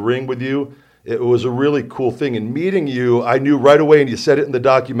get in the ring with you, it was a really cool thing. And meeting you, I knew right away, and you said it in the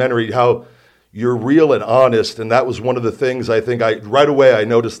documentary, how you're real and honest. And that was one of the things I think right away I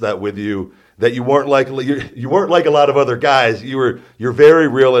noticed that with you, that you weren't like a lot of other guys. You're very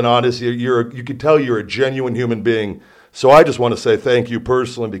real and honest. You could tell you're a genuine human being. So I just want to say thank you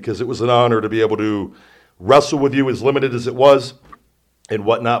personally, because it was an honor to be able to wrestle with you, as limited as it was and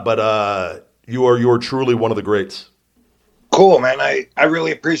whatnot. But you're truly one of the greats. Cool, man. I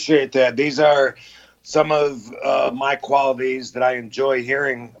really appreciate that. These are some of my qualities that I enjoy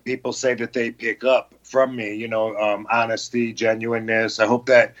hearing people say that they pick up from me. Honesty, genuineness. I hope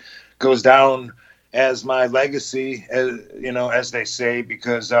that goes down as my legacy, as they say,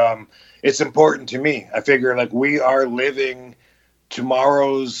 because it's important to me. I figure we are living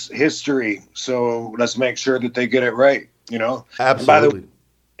tomorrow's history, so let's make sure that they get it right. Absolutely.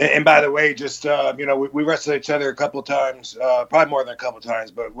 And by the way, just we wrestled each other a couple times, probably more than a couple times,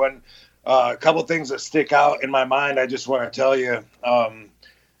 but when a couple things that stick out in my mind, I just want to tell you.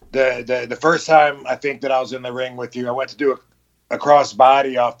 The first time I think that I was in the ring with you, I went to do a cross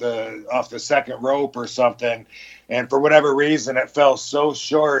body off the second rope or something, and for whatever reason it fell so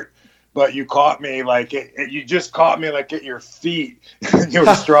short. But you caught me like you just caught me like at your feet. You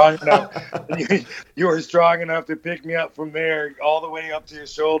were strong enough. You were strong enough to pick me up from there all the way up to your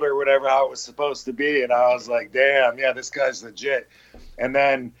shoulder, whatever how it was supposed to be. And I was like, damn, yeah, this guy's legit. And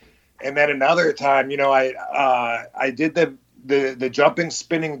then another time, you know, I did the jumping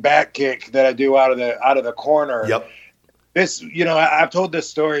spinning back kick that I do out of the corner. Yep. This, you know, I've told this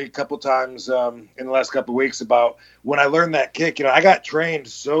story a couple times in the last couple of weeks about when I learned that kick. You know, I got trained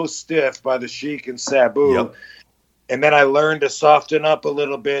so stiff by the Sheik and Sabu, yep. And then I learned to soften up a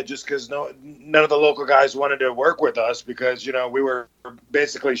little bit just because none of the local guys wanted to work with us because, you know, we were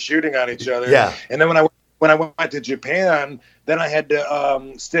basically shooting on each other. Yeah. And then when I went to Japan, then I had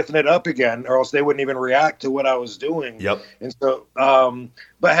to stiffen it up again, or else they wouldn't even react to what I was doing. Yep. And so,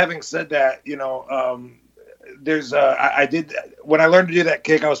 but having said that, you know. I did when I learned to do that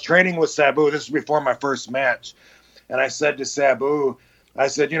kick. I was training with Sabu. This was before my first match, and I said to Sabu, I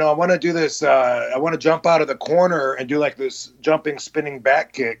said, you know, I want to do this. I want to jump out of the corner and do like this jumping, spinning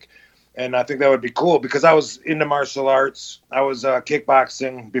back kick, and I think that would be cool because I was into martial arts. I was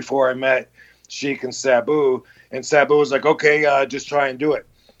kickboxing before I met Sheik and Sabu was like, okay, just try and do it.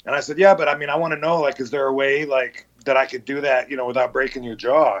 And I said, yeah, but I mean, I want to know, like, is there a way like that I could do that, you know, without breaking your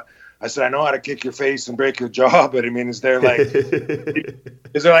jaw? I said, I know how to kick your face and break your jaw, but I mean, is there like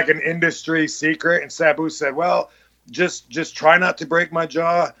an industry secret? And Sabu said, well, just try not to break my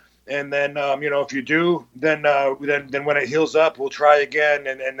jaw. And then, you know, if you do, then when it heals up, we'll try again.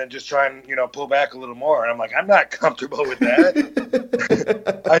 And then just try and, you know, pull back a little more. And I'm like, I'm not comfortable with that.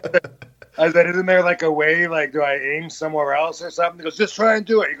 I said, isn't there like a way, like, do I aim somewhere else or something? He goes, just try and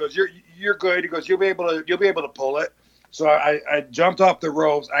do it. He goes, you're good. He goes, you'll be able to pull it. So I jumped off the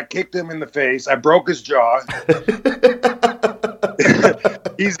ropes. I kicked him in the face. I broke his jaw.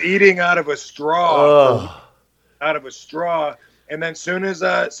 He's eating out of a straw. And then soon as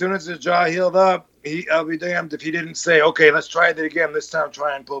his jaw healed up, I'll be damned if he didn't say, okay, let's try that again. This time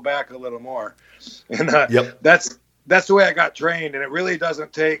try and pull back a little more. And yep. That's the way I got trained. And it really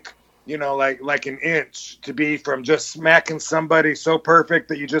doesn't take, you know, like an inch to be from just smacking somebody so perfect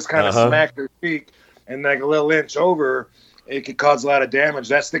that you just kind of smack their cheek. And like a little inch over, it could cause a lot of damage.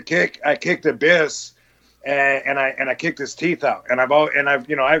 That's the kick. I kicked Abyss, and I kicked his teeth out. And I've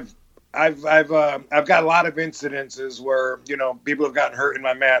got a lot of incidences where, you know, people have gotten hurt in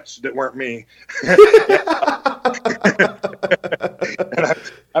my match that weren't me. And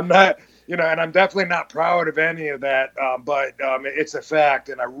I'm not, you know, and I'm definitely not proud of any of that. But it's a fact,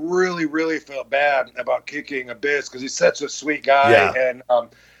 and I really, really felt bad about kicking Abyss because he's such a sweet guy. Yeah. And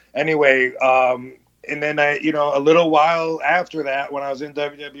anyway. And then a little while after that, when I was in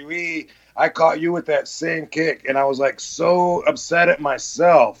WWE, I caught you with that same kick, and I was like so upset at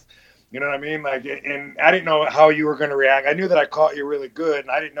myself. You know what I mean? Like, and I didn't know how you were going to react. I knew that I caught you really good,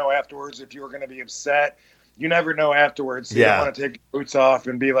 and I didn't know afterwards if you were going to be upset. You never know afterwards. So yeah. You don't want to take your boots off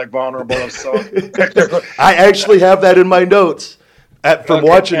and be like vulnerable. So I actually have that in my notes from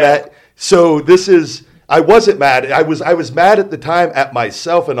watching that. So this is. I wasn't mad. I was mad at the time at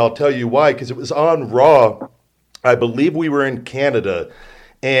myself, and I'll tell you why. Because it was on Raw. I believe we were in Canada,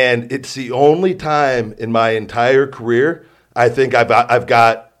 and it's the only time in my entire career I think I've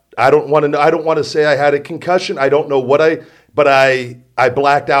got. I don't want to say I had a concussion. I don't know what but I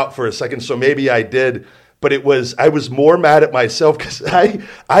blacked out for a second. So maybe I did. But I was more mad at myself because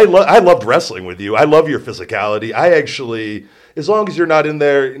I loved wrestling with you. I love your physicality. I actually, as long as you're not in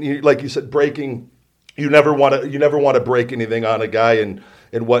there, like you said, breaking. You never want to break anything on a guy and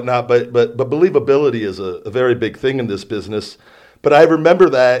whatnot, but believability is a very big thing in this business. But I remember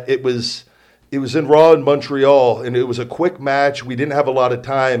that it was in Raw in Montreal, and it was a quick match. We didn't have a lot of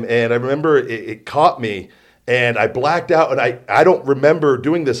time, and I remember it caught me, and I blacked out, and I don't remember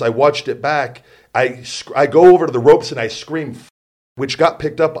doing this. I watched it back. I go over to the ropes and I scream, which got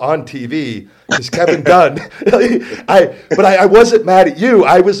picked up on TV because Kevin Dunn. I wasn't mad at you.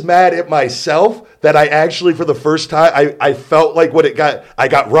 I was mad at myself that I actually, for the first time, I felt like I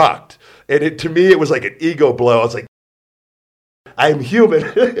got rocked. And to me, it was like an ego blow. I was like, I'm human.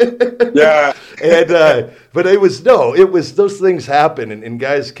 Yeah. And, but it was those things happen and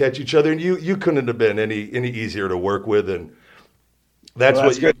guys catch each other, and you couldn't have been any easier to work with. And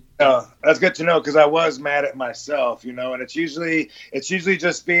that's good. That's good to know because I was mad at myself, you know, and it's usually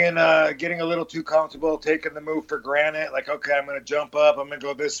just being getting a little too comfortable, taking the move for granted. Like, okay, I'm going to jump up, I'm going to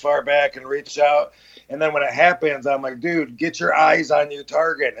go this far back and reach out, and then when it happens, I'm like, dude, get your eyes on your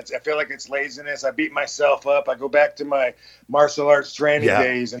target. I feel like it's laziness. I beat myself up. I go back to my martial arts training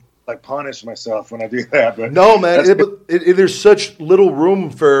days, and like punish myself when I do that. But no, man, there's such little room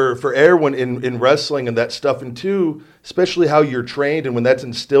for error when in wrestling and that stuff, and two, especially how you're trained and when that's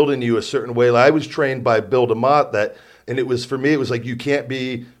instilled in you a certain way. Like I was trained by Bill DeMott and it was, for me, it was like, you can't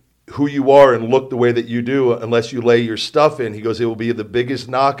be who you are and look the way that you do unless you lay your stuff in. He goes, it will be the biggest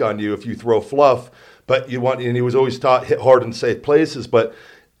knock on you if you throw fluff, but and he was always taught hit hard in safe places. But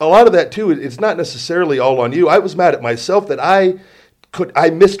a lot of that too, it's not necessarily all on you. I was mad at myself that I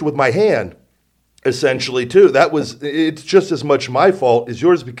missed with my hand, essentially, too. It's just as much my fault as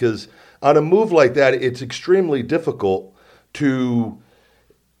yours, because on a move like that, it's extremely difficult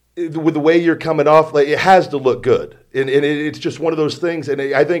with the way you're coming off, like it has to look good. And it's just one of those things, and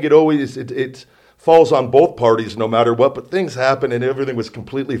I think it falls on both parties no matter what, but things happen and everything was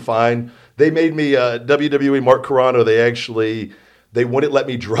completely fine. They made me, WWE Mark Carrano, they wouldn't let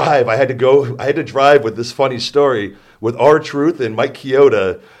me drive. I had to drive with this funny story with R-Truth and Mike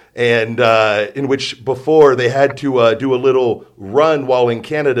Chioda, and in which before they had to do a little run while in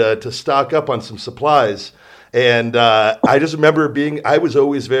Canada to stock up on some supplies. And I just remember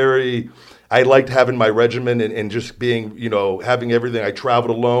I liked having my regimen and just being, having everything. I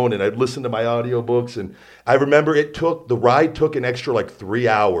traveled alone and I'd listen to my audiobooks. And I remember the ride took an extra like 3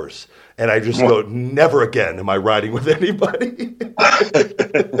 hours. And I just go, never again am I riding with anybody.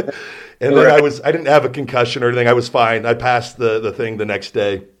 And then I didn't have a concussion or anything. I was fine. I passed the thing the next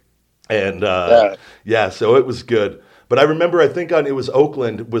day. And so it was good. But I remember, I think it was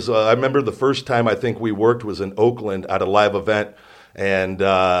Oakland. I remember the first time I think we worked was in Oakland at a live event. And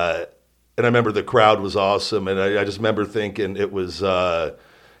I remember the crowd was awesome. And I just remember thinking it was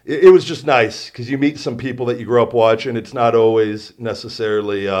just nice because you meet some people that you grew up watching. It's not always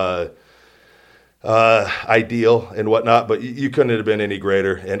necessarily ideal and whatnot, but you couldn't have been any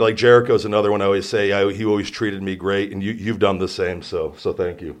greater. And like Jericho's another one I always say, he always treated me great, and you've done the same. So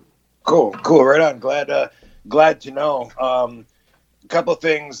thank you. Cool, right on. Glad to know. A couple of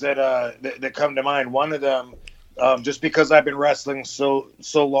things that come to mind. One of them, just because I've been wrestling so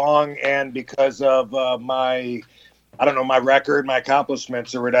long, and because of my record, my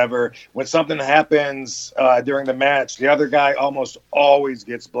accomplishments or whatever, when something happens during the match, the other guy almost always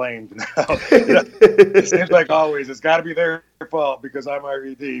gets blamed. Now, it seems like always it's got to be their fault because I'm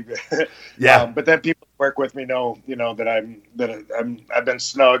RVD. Yeah. But then people who work with me know that I've been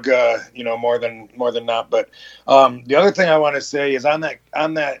snug, more than not. But the other thing I want to say is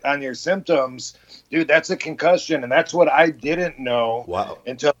on your symptoms. Dude, that's a concussion, and that's what I didn't know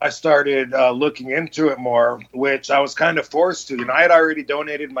until I started looking into it more, which I was kind of forced to. I had already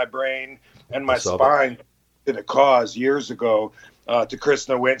donated my brain and my spine to the cause years ago to Chris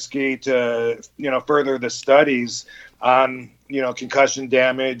Nowinski to further the studies on concussion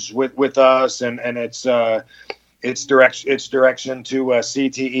damage with us and its direction to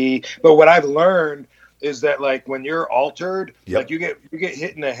CTE. But what I've learned is that like when you're altered, like you get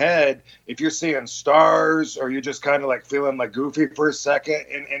hit in the head, if you're seeing stars or you're just kind of like feeling like goofy for a second,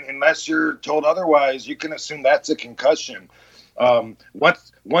 and unless you're told otherwise, you can assume that's a concussion.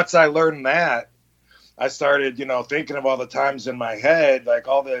 Once I learned that, I started, thinking of all the times in my head, like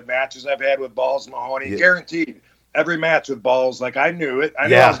all the matches I've had with Balls Mahoney, guaranteed every match with Balls. Like I knew it. I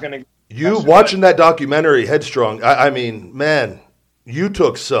knew I was going to. You watching that documentary Headstrong? I mean, man, you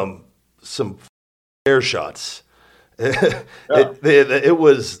took some air shots. Those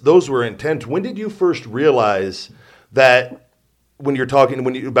were intense. When did you first realize that what you're talking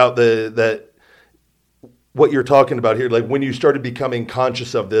about here, like when you started becoming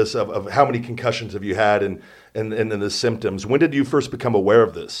conscious of this, of how many concussions have you had and the symptoms, when did you first become aware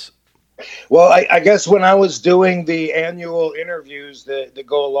of this? Well, I guess when I was doing the annual interviews that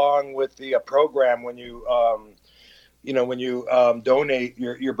go along with the program, when you donate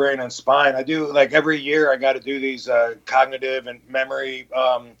your brain and spine, I do like every year I got to do these cognitive and memory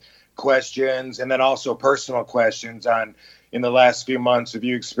questions, and then also personal questions on in the last few months, have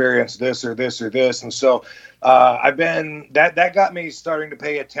you experienced this or this or this? And so that got me starting to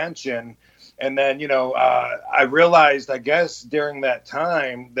pay attention. And then, I realized, I guess, during that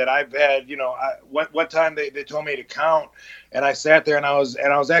time that I've had, one time they told me to count, and I sat there and I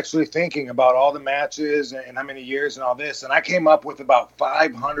was actually thinking about all the matches and how many years and all this, and I came up with about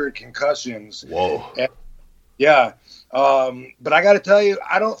 500 concussions. Whoa. And, yeah. But I got to tell you,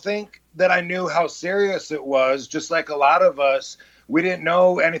 I don't think that I knew how serious it was. Just like a lot of us, we didn't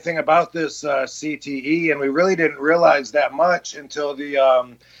know anything about this CTE, and we really didn't realize that much until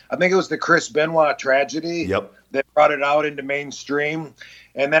I think it was the Chris Benoit tragedy that brought it out into mainstream.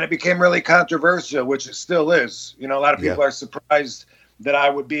 And then it became really controversial, which it still is. A lot of people are surprised that I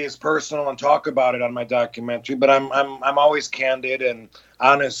would be as personal and talk about it on my documentary, but I'm always candid and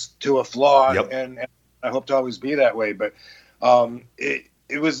honest to a flaw, and I hope to always be that way. But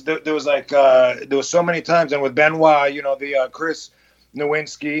there was so many times, and with Benoit, the Chris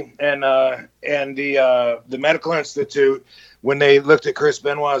Nowinski and the Medical Institute, when they looked at Chris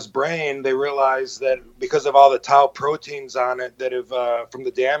Benoit's brain, they realized that because of all the tau proteins on it that have from the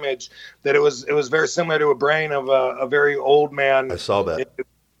damage, that it was very similar to a brain of a very old man. I saw that.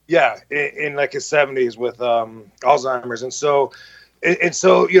 In like his 70s with Alzheimer's, and so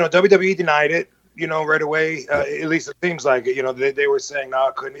WWE denied it. Right away. At least it seems like it. They were saying no,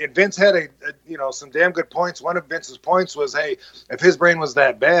 it couldn't. And Vince had some damn good points. One of Vince's points was, hey, if his brain was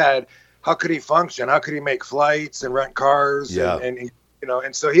that bad, how could he function? How could he make flights and rent cars? Yeah. And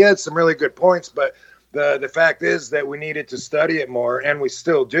so he had some really good points. But the fact is that we needed to study it more, and we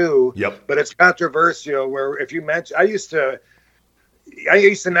still do. Yep. But it's controversial. Where if you mention, I used to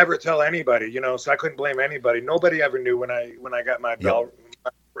never tell anybody. So I couldn't blame anybody. Nobody ever knew when I got my belt.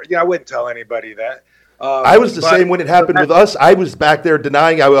 I wouldn't tell anybody that. I was the same when it happened with us. I was back there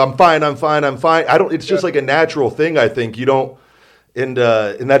denying. I'm fine. I don't. It's just like a natural thing. I think you don't, and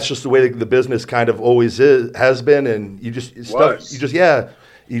that's just the way the business kind of always has been. And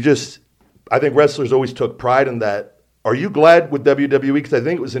I think wrestlers always took pride in that. Are you glad with WWE? Because I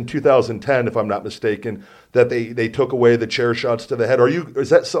think it was in 2010, if I'm not mistaken, that they took away the chair shots to the head. Is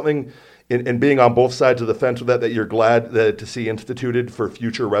that something? In being on both sides of the fence with that you're glad to see instituted for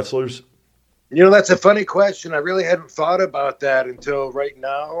future wrestlers? That's a funny question. I really hadn't thought about that until right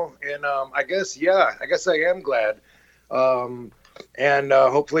now. And I guess I am glad. And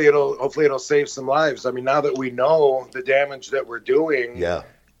hopefully it'll save some lives. I mean, now that we know the damage that we're doing,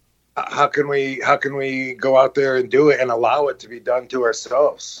 how can we go out there and do it and allow it to be done to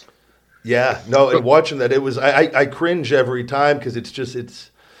ourselves? Yeah, no, and watching that, it was, I cringe every time because it's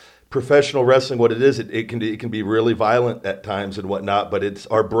professional wrestling. What it is, it can be really violent at times and whatnot, but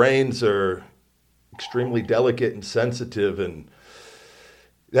our brains are extremely delicate and sensitive, and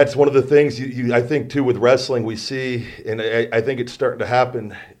that's one of the things I think too with wrestling we see, and I think it's starting to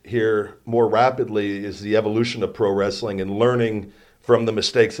happen here more rapidly, is the evolution of pro wrestling and learning from the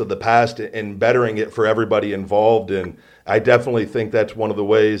mistakes of the past and bettering it for everybody involved. And I definitely think that's one of the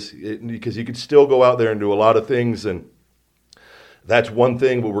ways, because you could still go out there and do a lot of things, and that's one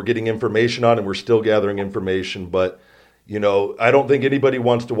thing where we're getting information on, and we're still gathering information. But, I don't think anybody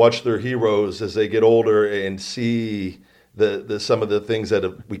wants to watch their heroes as they get older and see the some of the things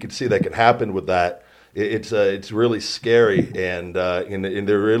that we could see that could happen with that. It's really scary, and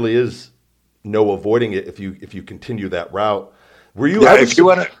there really is no avoiding it if you continue that route. If you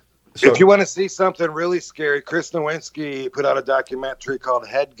want to see something really scary, Chris Nowinski put out a documentary called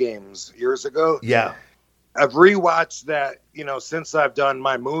Head Games years ago. Yeah. I've rewatched that, since I've done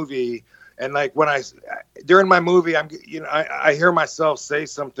my movie, and like during my movie, I hear myself say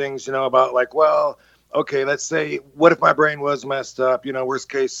some things, about like, well, okay, let's say, what if my brain was messed up? Worst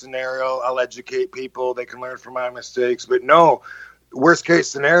case scenario, I'll educate people. They can learn from my mistakes. But no, worst case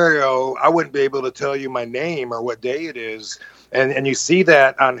scenario, I wouldn't be able to tell you my name or what day it is. And you see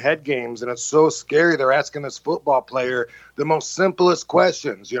that on Head Games, and it's so scary. They're asking this football player the most simplest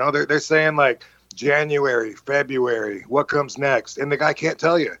questions. They're saying like, January, February, what comes next? And the guy can't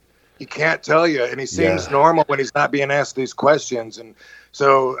tell you. He can't tell you. And he seems normal when he's not being asked these questions. And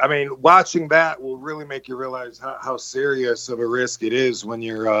so, I mean, watching that will really make you realize how serious of a risk it is when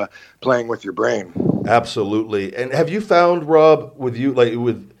you're playing with your brain. Absolutely. And have you found, Rob, with you, like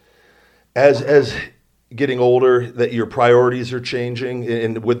as getting older, that your priorities are changing,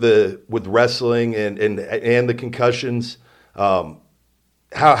 and with wrestling and the concussions?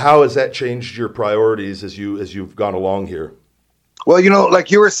 How has that changed your priorities as you've gone along here? Well,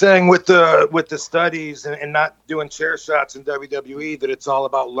 like you were saying with the studies and not doing chair shots in WWE, that it's all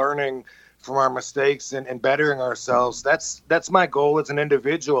about learning from our mistakes and bettering ourselves. That's my goal as an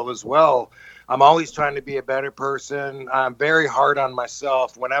individual as well. I'm always trying to be a better person. I'm very hard on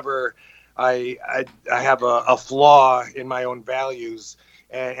myself whenever I have a flaw in my own values,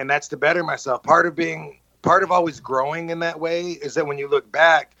 and that's to better myself. Part of always growing in that way is that when you look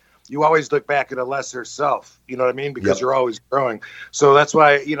back, you always look back at a lesser self. You know what I mean? Because you're always growing. So that's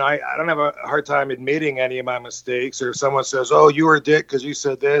why, I don't have a hard time admitting any of my mistakes. Or if someone says, oh, you were a dick because you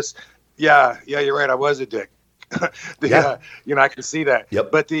said this. Yeah, you're right. I was a dick. I can see that.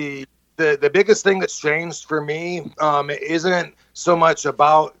 Yep. But the biggest thing that's changed for me isn't so much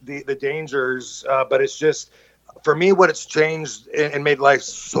about the dangers, but it's just, for me, what it's changed and made life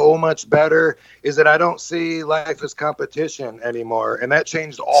so much better is that I don't see life as competition anymore, and that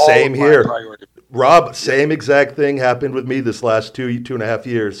changed all Same my here. priorities. Rob, same exact thing happened with me this last 2.5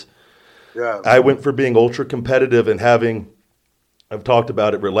 years. Yeah. I went for being ultra competitive and I've talked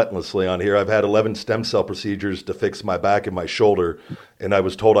about it relentlessly on here. I've had 11 stem cell procedures to fix my back and my shoulder, and I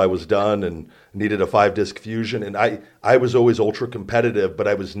was told I was done and needed a 5-disc fusion. And I was always ultra competitive, but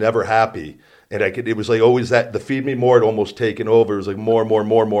I was never happy. And it was like always the feed me more had almost taken over. It was like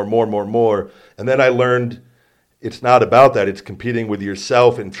more. And then I learned it's not about that. It's competing with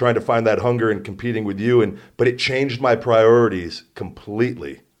yourself and trying to find that hunger and competing with you. But it changed my priorities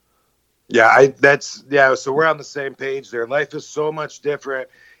completely. Yeah, so we're on the same page there. Life is so much different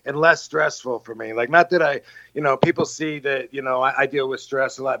and less stressful for me. Like, not that people see that, I deal with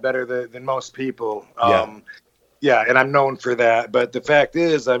stress a lot better than most people. Yeah, and I'm known for that. But the fact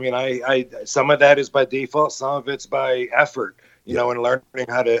is, I mean, I some of that is by default, some of it's by effort, and learning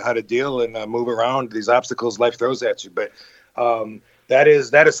how to deal and move around these obstacles life throws at you. But that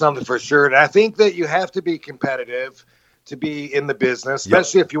is something for sure. And I think that you have to be competitive to be in the business,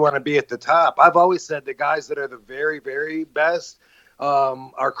 especially if you want to be at the top. I've always said the guys that are the very, very best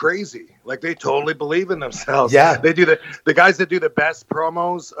are crazy. Like, they totally believe in themselves. Yeah. They do the guys that do the best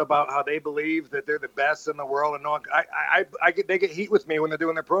promos about how they believe that they're the best in the world. And they get heat with me when they're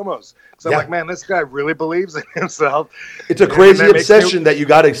doing their promos. So I'm like, man, this guy really believes in himself. It's a crazy obsession that you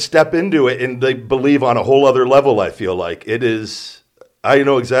got to step into it, and they believe on a whole other level. I feel like it is. I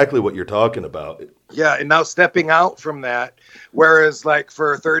know exactly what you're talking about. Yeah, and now stepping out from that, whereas like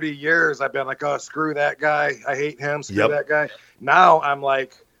for 30 years, I've been like, oh, screw that guy. I hate him. Screw that guy. Now I'm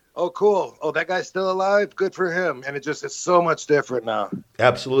like, oh, cool. Oh, that guy's still alive. Good for him. And it's so much different now.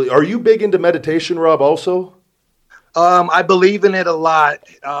 Absolutely. Are you big into meditation, Rob, also? I believe in it a lot.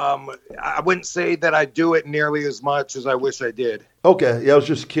 I wouldn't say that I do it nearly as much as I wish I did. Okay. Yeah, I was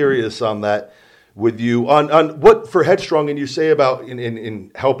just curious on that with you. On what for Headstrong, and you say about in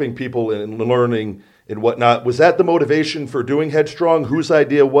helping people and learning and whatnot. Was that the motivation for doing Headstrong? Whose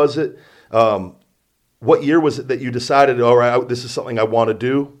idea was it? What year was it that you decided, all right, this is something I want to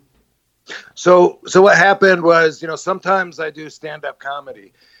do? So what happened was, sometimes I do stand-up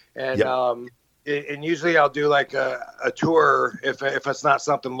comedy, and and usually I'll do like a tour if it's not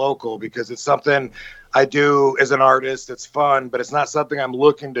something local, because it's something I do as an artist. It's fun, but it's not something I'm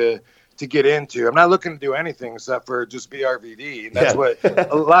looking to get into. I'm not looking to do anything except for just be RVD. And that's what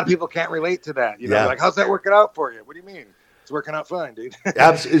a lot of people can't relate to that. Like, how's that working out for you? What do you mean? It's working out fine, dude.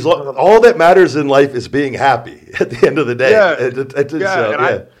 All that matters in life is being happy at the end of the day.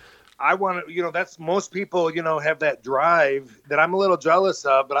 I want to, that's most people, have that drive that I'm a little jealous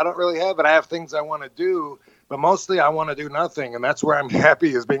of, but I don't really have it. I have things I want to do, but mostly I want to do nothing. And that's where I'm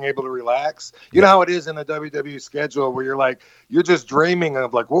happy, is being able to relax. You know how it is in the WWE schedule where you're just dreaming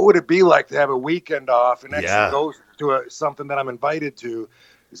of like, what would it be like to have a weekend off and actually go to something that I'm invited to.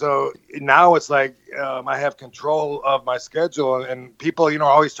 So now it's like I have control of my schedule, and people, are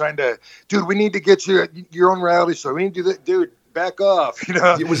always trying to, dude, we need to get you your own reality show. We need to do that, dude. Back off.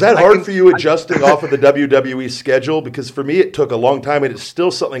 Was that hard for you adjusting off of the WWE schedule? Because for me, it took a long time, and it's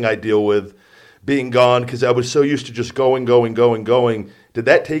still something I deal with, being gone, because I was so used to just going. Did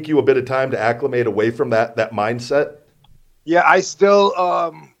that take you a bit of time to acclimate away from that mindset? Yeah, I still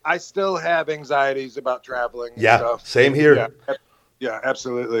have anxieties about traveling. And stuff. Same here. Yeah,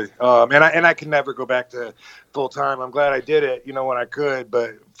 absolutely. And I can never go back to full time. I'm glad I did it, when I could,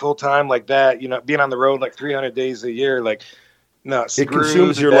 but full time like that, being on the road like 300 days a year, like, no, it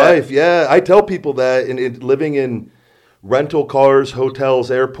consumes your life. Yeah, I tell people that living in rental cars,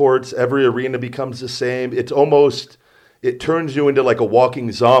 hotels, airports, every arena becomes the same. It turns you into like a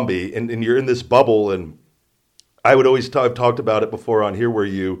walking zombie, and you're in this bubble. And I would always I've talked about it before on here, where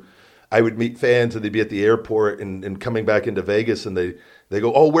I would meet fans and they'd be at the airport and coming back into Vegas, and they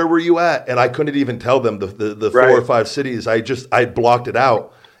go, oh, where were you at? And I couldn't even tell them the 4 or 5 cities. I blocked it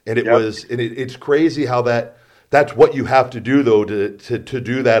out, and it's crazy how that's what you have to do though to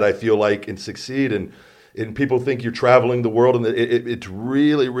do that. I feel like, and succeed, and people think you're traveling the world, and it's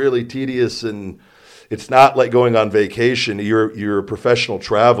really, really tedious, and it's not like going on vacation. You're a professional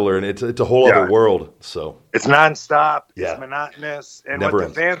traveler, and it's a whole other world. So it's nonstop. It's monotonous, and what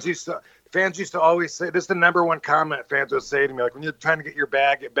the fans used to always say, this is the number one comment fans would say to me, like when you're trying to get your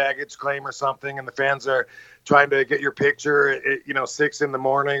baggage claim or something, and the fans are trying to get your picture at 6 a.m.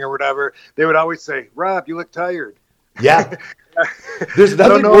 or whatever, they would always say, Rob, you look tired. Yeah. There's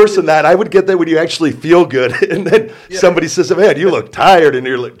nothing worse than that. I would get that when you actually feel good, and then somebody says, man, you look tired, and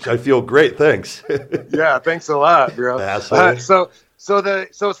you're like, I feel great, thanks. Yeah, thanks a lot, bro. So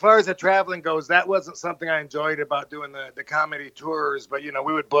as far as the traveling goes, that wasn't something I enjoyed about doing the comedy tours, but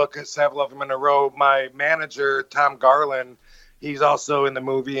we would book several of them in a row. My manager, Tom Garland, He's also in the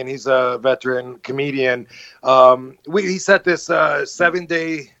movie, and he's a veteran comedian. He set this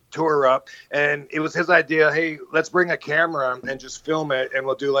 7-day tour up, and it was his idea. Hey, let's bring a camera and just film it, and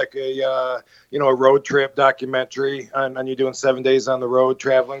we'll do like a road trip documentary on you doing 7 days on the road,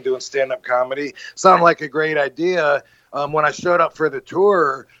 traveling, doing stand-up comedy. Sounded like a great idea. When I showed up for the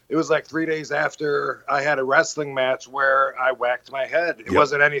tour, it was like 3 days after I had a wrestling match where I whacked my head. It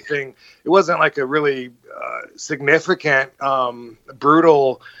wasn't anything. It wasn't like a really significant,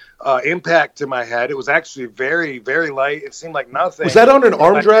 brutal impact to my head. It was actually very, very light. It seemed like nothing. Was that on an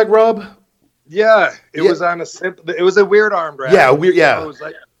arm drag, Rob? Yeah, it was on it was a weird arm drag. Yeah, weird. Yeah,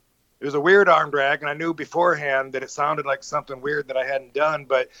 it was a weird arm drag, and I knew beforehand that it sounded like something weird that I hadn't done,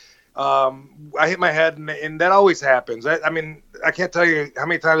 but. I hit my head, and that always happens. I mean, I can't tell you how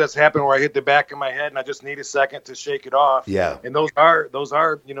many times that's happened where I hit the back of my head and I just need a second to shake it off. Yeah. And those are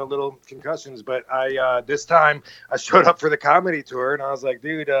little concussions. But this time I showed up for the comedy tour, and I was like,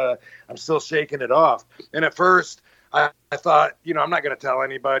 dude, I'm still shaking it off. And at first I thought, I'm not going to tell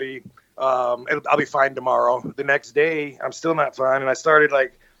anybody. I'll be fine tomorrow. The next day I'm still not fine, and I started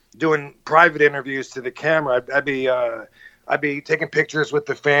like doing private interviews to the camera. I'd be taking pictures with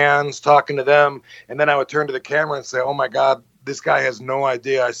the fans, talking to them, and then I would turn to the camera and say, oh, my God, this guy has no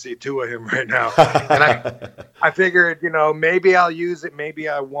idea I see two of him right now. And I figured, maybe I'll use it, maybe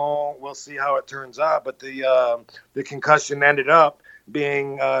I won't. We'll see how it turns out. But the concussion ended up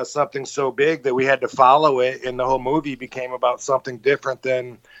being something so big that we had to follow it, and the whole movie became about something different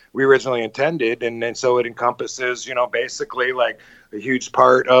than we originally intended. And so it encompasses, basically like a huge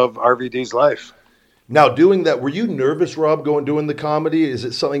part of RVD's life. Now, doing that, were you nervous, Rob, doing the comedy? Is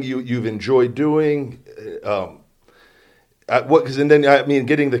it something you've enjoyed doing?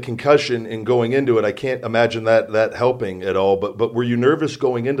 Getting the concussion and going into it, I can't imagine that helping at all. But were you nervous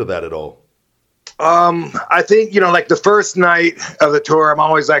going into that at all? I think, like the first night of the tour, I'm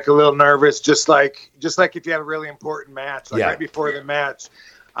always like a little nervous, just like if you have a really important match, right before the match.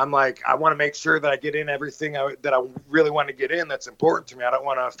 I'm like, I want to make sure that I get in everything that I really want to get in that's important to me. I don't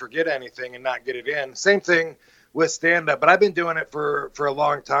want to forget anything and not get it in. Same thing with stand-up, but I've been doing it for a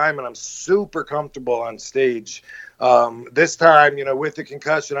long time, and I'm super comfortable on stage. This time, with the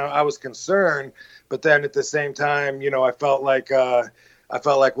concussion, I was concerned, but then at the same time, I felt like,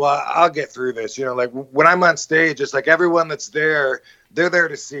 well, I'll get through this. Like when I'm on stage, it's like everyone that's there, they're there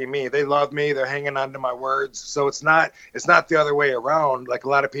to see me. They love me. They're hanging on to my words. So it's not the other way around. Like a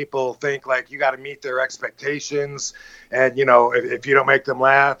lot of people think like you got to meet their expectations, and if you don't make them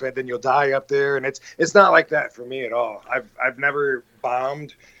laugh, and then you'll die up there. And it's not like that for me at all. I've never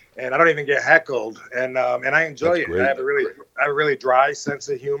bombed, and I don't even get heckled, and I enjoy it. I have a really dry sense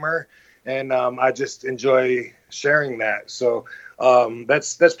of humor, and I just enjoy sharing that. So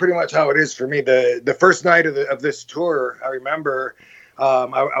that's pretty much how it is for me. The first night of this tour, I remember.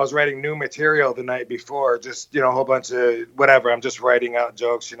 I was writing new material the night before, just, a whole bunch of whatever. I'm just writing out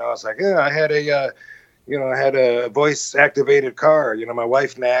jokes, I was like, yeah, I had a voice activated car. My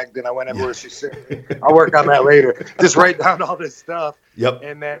wife nagged and I went everywhere she said. I'll work on that later. Just write down all this stuff. Yep.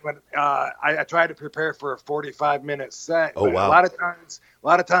 And then when I tried to prepare for a 45-minute set. Oh, wow. A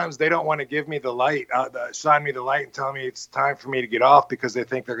lot of times they don't want to give me the light, shine me the light and tell me it's time for me to get off because they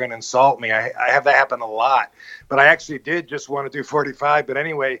think they're going to insult me. I have that happen a lot, but I actually did just want to do 45. But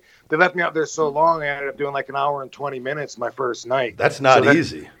anyway, they left me out there so long, I ended up doing like an hour and 20 minutes my first night. That's not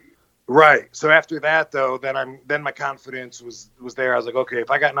easy. Right. So after that, though, then my confidence was there. I was like, okay, if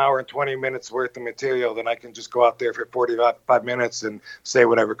I got an hour and 20 minutes worth of material, then I can just go out there for 45 minutes and say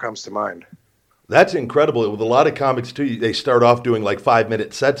whatever comes to mind. That's incredible. With a lot of comics, too, they start off doing like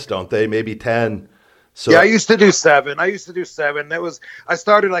 5-minute sets, don't they? Maybe 10. So yeah, I used to do 7. I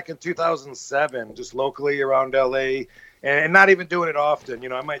started like in 2007, just locally around LA, and not even doing it often.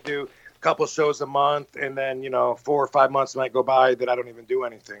 I might do a couple shows a month, and then 4 or 5 months might go by that I don't even do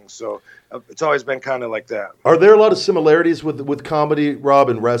anything. So it's always been kind of like that. Are there a lot of similarities with comedy, Rob,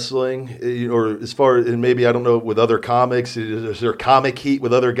 and wrestling, or as far as, and maybe I don't know, with other comics? Is there comic heat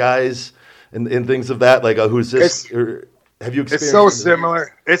with other guys and things of that? Like who's this? Have you experienced? It's so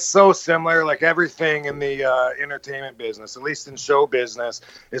similar. It's so similar. Like everything in the entertainment business, at least in show business,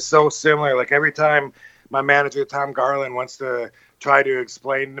 is so similar. Like every time my manager, Tom Garland, wants to try to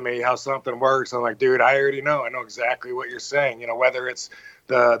explain to me how something works, I'm like, dude, I already know. I know exactly what you're saying. Whether it's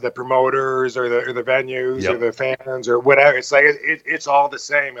the promoters or the venues or the fans or whatever. It's like it's all the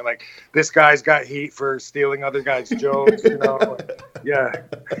same. And like this guy's got heat for stealing other guys' jokes. Yeah.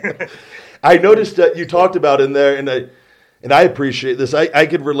 I noticed that you talked about in there, and I appreciate this. I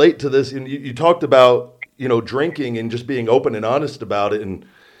could relate to this. And you talked about drinking and just being open and honest about it, and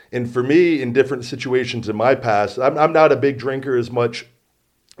And for me, in different situations in my past, I'm not a big drinker as much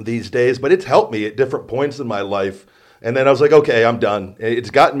these days, but it's helped me at different points in my life. And then I was like, okay, I'm done. It's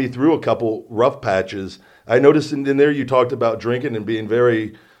gotten me through a couple rough patches. I noticed in there you talked about drinking and being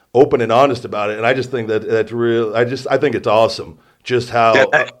very open and honest about it. And I just think that's real. I think it's awesome. Just how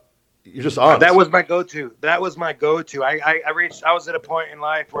you're just honest. That was my go-to. I was at a point in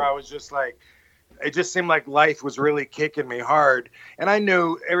life where I was just like, it just seemed like life was really kicking me hard. And I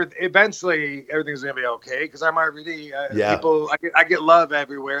knew eventually everything's going to be okay because I'm RVD. People, I get love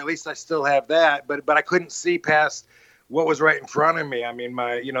everywhere. At least I still have that. But I couldn't see past what was right in front of me. I mean,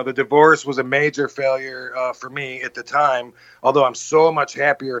 the divorce was a major failure for me at the time, although I'm so much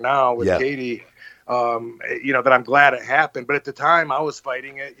happier now with Katie, that I'm glad it happened. But at the time I was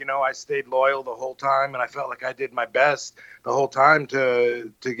fighting it. I stayed loyal the whole time, and I felt like I did my best the whole time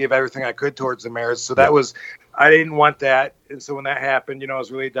to give everything I could towards the marriage. So I didn't want that. And so when that happened, I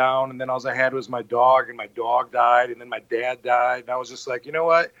was really down. And then all I had was my dog, and my dog died. And then my dad died. And I was just like, you know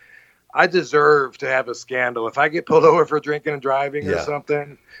what? I deserve to have a scandal. If I get pulled over for drinking and driving or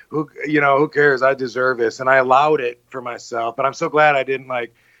something, who cares? I deserve this. And I allowed it for myself. But I'm so glad I didn't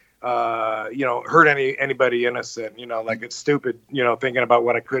hurt anybody innocent, like it's stupid, thinking about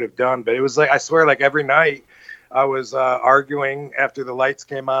what I could have done. But it was like, I swear, like every night I was arguing after the lights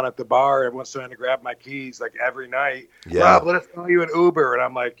came on at the bar. Everyone's trying to grab my keys, like every night. Rob, let us call you an Uber. And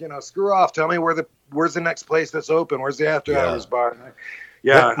I'm like, screw off. Tell me where's the next place that's open? Where's the after hours bar?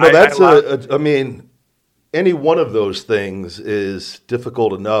 I mean, any one of those things is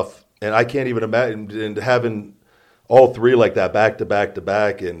difficult enough. And I can't even imagine having all three like that back to back to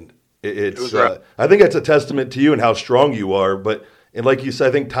back. And it's, I think that's a testament to you and how strong you are. But, and like you said,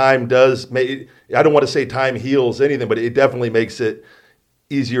 I think time does I don't want to say time heals anything, but it definitely makes it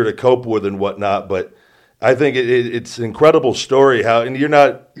easier to cope with and whatnot. But I think it's an incredible story and you're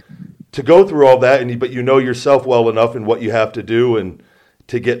not to go through all that, but yourself well enough and what you have to do and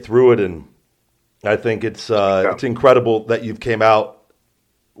to get through it. And I think it's incredible that you've came out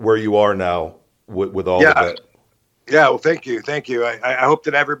where you are now with all of it. Yeah, well, thank you. I hope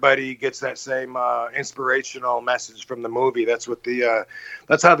that everybody gets that same inspirational message from the movie. That's what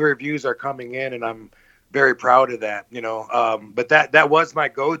that's how the reviews are coming in, and I'm very proud of that. But that was my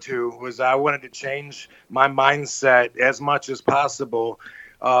go-to. Was I wanted to change my mindset as much as possible.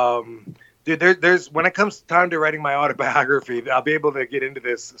 Dude, there's when it comes time to writing my autobiography, I'll be able to get into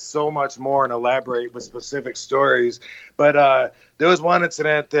this so much more and elaborate with specific stories. But there was one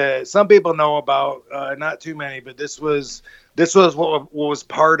incident that some people know about, not too many, but this was what was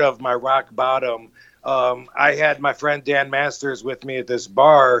part of my rock bottom. I had my friend Dan Masters with me at this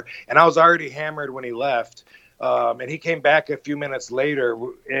bar, and I was already hammered when he left. And he came back a few minutes later,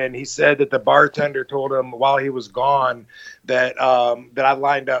 and he said that the bartender told him while he was gone that I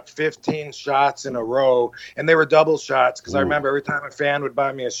lined up 15 shots in a row, and they were double shots because I remember every time a fan would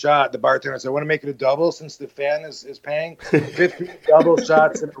buy me a shot, the bartender said, "I want to make it a double since the fan is paying." 15 double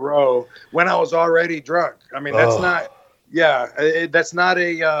shots in a row when I was already drunk. I mean, that's not. Yeah, that's not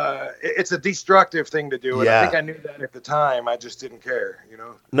it's a destructive thing to do. And I think I knew that at the time. I just didn't care,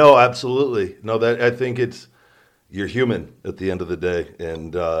 No, absolutely. No, I think you're human at the end of the day.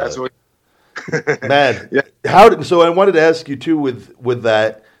 And that's what. Man, so I wanted to ask you too with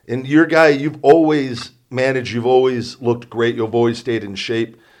that. And your guy, you've always managed. You've always looked great. You've always stayed in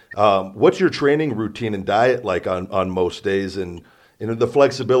shape. What's your training routine and diet like on most days? And the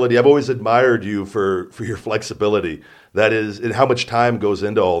flexibility. I've always admired you for your flexibility. That is, and how much time goes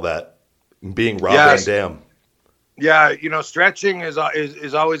into all that. Being Rob Van Dam. Yeah, stretching has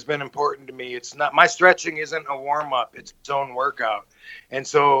always been important to me. It's not, my stretching isn't a warm up; it's its own workout, and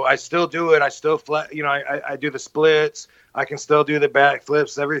so I still do it. I still I do the splits. I can still do the back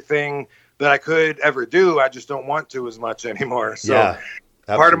flips. Everything that I could ever do, I just don't want to as much anymore. So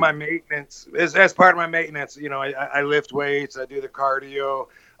part of my maintenance as part of my maintenance. I lift weights. I do the cardio.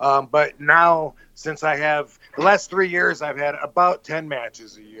 But now, since I have the last 3 years, I've had about 10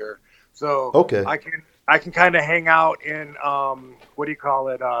 matches a year. So I can kind of hang out in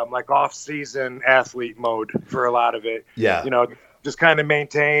like off-season athlete mode for a lot of it. Yeah. Just kind of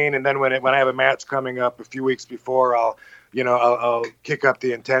maintain, and then when I have a match coming up a few weeks before, I'll kick up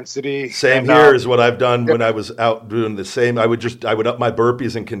the intensity. Same here is what I've done when I was out doing the same. I would up my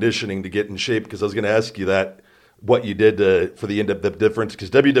burpees and conditioning to get in shape, because I was going to ask you what you did for the difference, because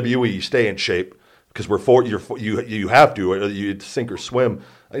WWE you stay in shape because you have to, you sink or swim.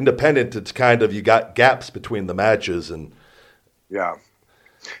 Independent, it's kind of, you got gaps between the matches, and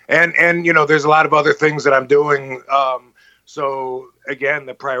and there's a lot of other things that I'm doing. So again,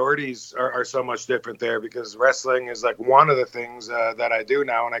 the priorities are so much different there, because wrestling is like one of the things that I do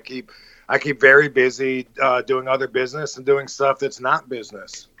now, and I keep very busy doing other business and doing stuff that's not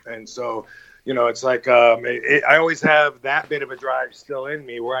business. And so, it's like I always have that bit of a drive still in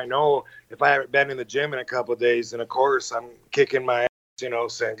me, where I know if I haven't been in the gym in a couple of days, and of course I'm kicking my ass,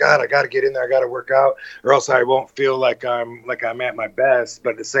 saying, God, I got to get in there, I got to work out, or else I won't feel like I'm at my best.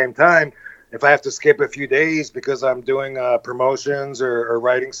 But at the same time, if I have to skip a few days because I'm doing promotions or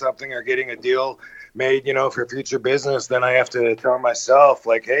writing something or getting a deal made, for future business, then I have to tell myself,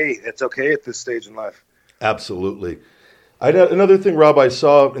 like, hey, it's okay at this stage in life. Absolutely. Another thing, Rob, I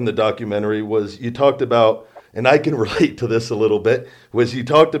saw in the documentary was you talked about, and I can relate to this a little bit, was you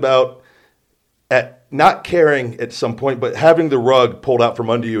talked about at not caring at some point, but having the rug pulled out from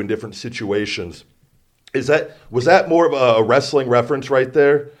under you in different situations. Was that more of a wrestling reference right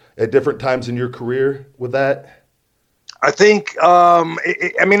there at different times in your career with that? I think,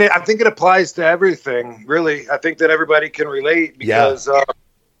 I think it applies to everything, really. I think that everybody can relate, because,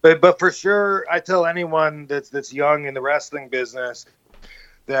 but for sure, I tell anyone that's young in the wrestling business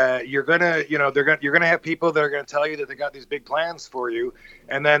that you're gonna have people that are gonna tell you that they got these big plans for you,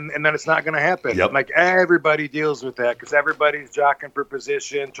 and then it's not gonna happen. Yep. Like, everybody deals with that, because everybody's jockeying for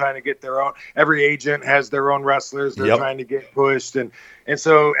position, trying to get their own. Every agent has their own wrestlers they're trying to get pushed, and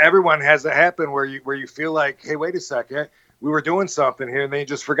so everyone has that happen where you feel like, hey, wait a second, we were doing something here and they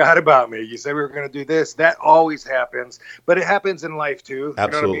just forgot about me. You said we were going to do this. That always happens, but it happens in life too.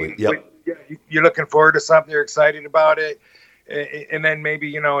 Absolutely. You know what I mean? Yep. You're looking forward to something, you're excited about it, and then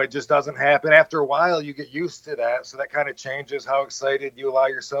maybe, it just doesn't happen. After a while, you get used to that. So that kind of changes how excited you allow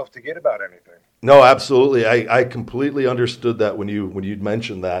yourself to get about anything. No, absolutely. I completely understood that when you'd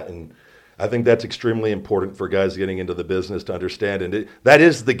mentioned that. And I think that's extremely important for guys getting into the business to understand. And that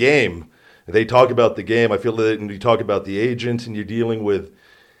is the game. They talk about the game. I feel that when you talk about the agents and you're dealing with,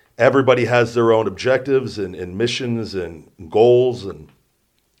 everybody has their own objectives and missions and goals, and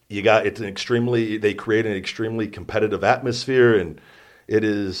they create an extremely competitive atmosphere, and that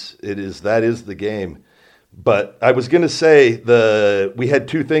is the game. But I was going to say we had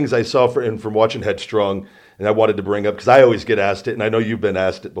two things I saw from watching Headstrong, and I wanted to bring up because I always get asked it, and I know you've been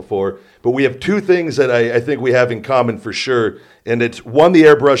asked it before. But we have two things that I think we have in common for sure, and it's one, the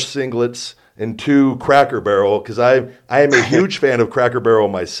airbrush singlets, and two, Cracker Barrel, because I am a huge fan of Cracker Barrel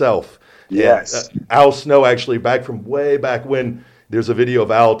myself. Yes. And, Al Snow, actually, way back when, there's a video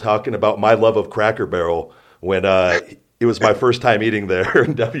of Al talking about my love of Cracker Barrel when it was my first time eating there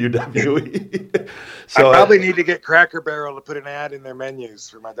in WWE. So I probably need to get Cracker Barrel to put an ad in their menus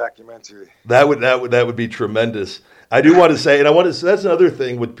for my documentary. That would be tremendous. I do want to say, that's another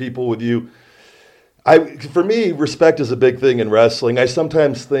thing with people with you. For me, respect is a big thing in wrestling. I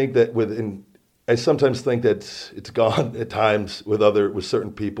sometimes think that it's gone at times with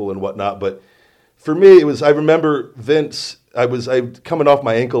certain people and whatnot. But for me, I remember Vince. I was coming off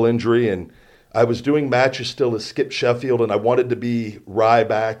my ankle injury, and I was doing matches still as Skip Sheffield, and I wanted to be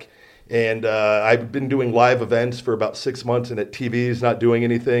Ryback. And I've been doing live events for about 6 months, and at TV's not doing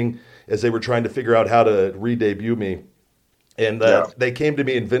anything as they were trying to figure out how to re-debut me. And they came to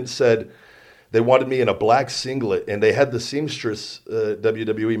me, and Vince said they wanted me in a black singlet, and they had the seamstress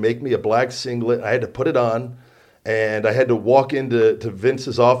WWE make me a black singlet. I had to put it on, and I had to walk into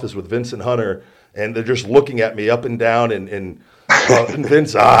Vince's office with Vince and Hunter, and they're just looking at me up and down, and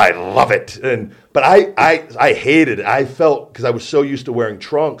Vince, I love it. But I hated it. I felt, because I was so used to wearing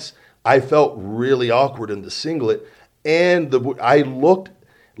trunks, I felt really awkward in the singlet, and I looked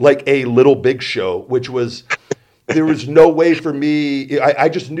like a little Big Show, which was, there was no way for me. I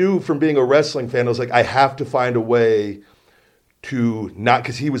just knew from being a wrestling fan, I was like, I have to find a way to not,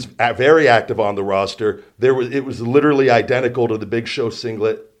 because he was very active on the roster. It was literally identical to the Big Show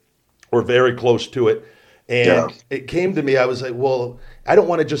singlet, or very close to it. And it came to me, I was like, well, I don't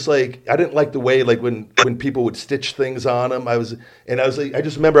want to just I didn't like the way, when people would stitch things on them. I was like, I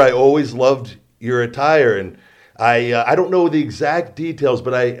just remember I always loved your attire. And I don't know the exact details,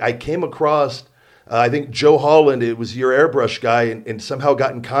 but I came across, I think Joe Holland, it was your airbrush guy, and somehow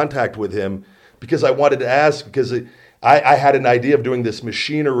got in contact with him because I wanted to ask, because I had an idea of doing this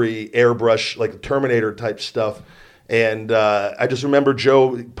machinery airbrush, like Terminator type stuff. And I just remember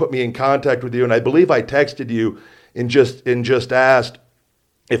Joe put me in contact with you, and I believe I texted you and just asked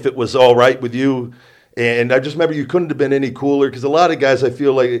if it was all right with you. And I just remember you couldn't have been any cooler, because a lot of guys, I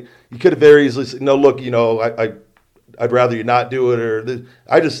feel like you could have very easily said, no, look, I'd rather you not do it.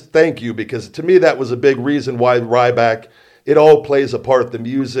 I just thank you, because to me that was a big reason why Ryback, it all plays a part, the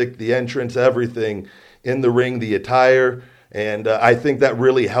music, the entrance, everything in the ring, the attire. And I think that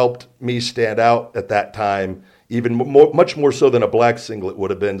really helped me stand out at that time, much more so than a black singlet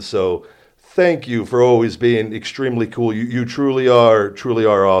would have been. So thank you for always being extremely cool. You truly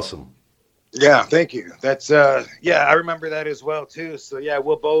are awesome. Yeah, thank you. That's I remember that as well too. So yeah,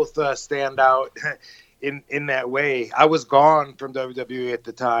 we'll both stand out in that way. I was gone from WWE at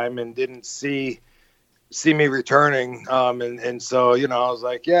the time and didn't see me returning. And so, I was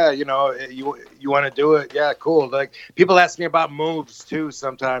like, yeah, you want to do it? Yeah, cool. Like, people ask me about moves too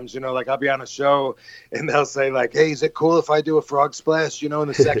sometimes, like I'll be on a show and they'll say like, hey, is it cool if I do a frog splash, in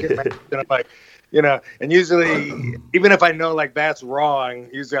the second match? And I'm like, and usually, even if I know like that's wrong,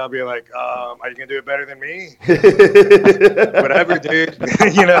 usually I'll be like, are you gonna do it better than me? Whatever, dude.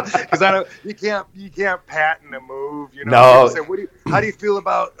 Because you can't patent a move. No. So how do you feel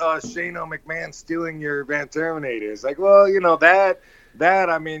about Shane McMahon stealing your Van Terminator? It's like, well, that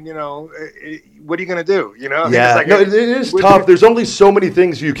I mean, what are you gonna do? Yeah, it is tough. There's only so many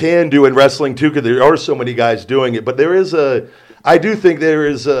things you can do in wrestling too, because there are so many guys doing it. But I do think there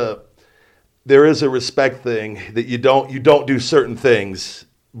is a respect thing that you don't do certain things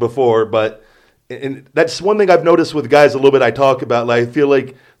before, and that's one thing I've noticed with guys a little bit. I talk about, like, I feel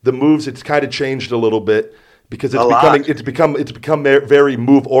like the moves, it's kind of changed a little bit because it's become very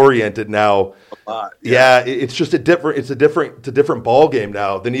move oriented now. A lot, yeah. It's just a different ball game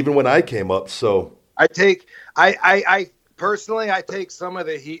now than even when I came up. So I personally, I take some of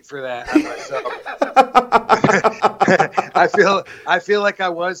the heat for that on myself. I feel like I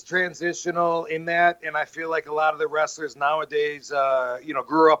was transitional in that, and I feel like a lot of the wrestlers nowadays,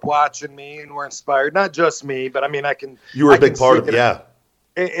 grew up watching me and were inspired. Not just me, but I mean, you were a big part of it, yeah.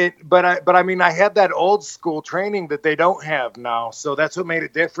 But I mean, I had that old school training that they don't have now, so that's what made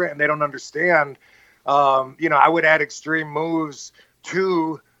it different, and they don't understand. I would add extreme moves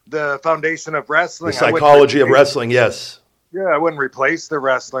to the foundation of wrestling. The psychology of wrestling, yes. Yeah, I wouldn't replace the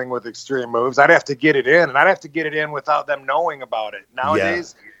wrestling with extreme moves. I'd have to get it in, and I'd have to get it in without them knowing about it.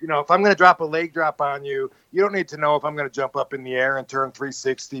 Nowadays, if I'm going to drop a leg drop on you, you don't need to know if I'm going to jump up in the air and turn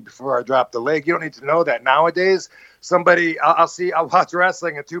 360 before I drop the leg. You don't need to know that. Nowadays, I'll watch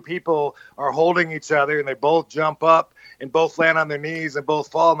wrestling and two people are holding each other and they both jump up and both land on their knees and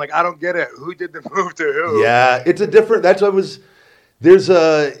both fall. I'm like, I don't get it. Who did the move to who? Yeah,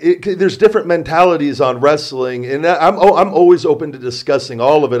 There's different mentalities on wrestling, and I'm always open to discussing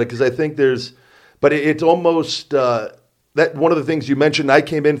all of it because I think it's almost that one of the things you mentioned. I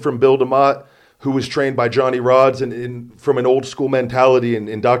came in from Bill DeMott, who was trained by Johnny Rods and from an old school mentality,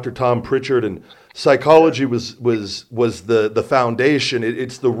 and Dr. Tom Pritchard, and psychology was the foundation.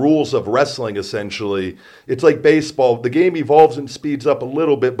 It's the rules of wrestling essentially. It's like baseball. The game evolves and speeds up a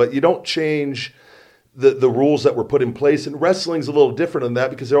little bit, but you don't change the rules that were put in place. And wrestling's a little different than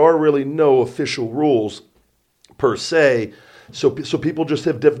that because there are really no official rules per se. So people just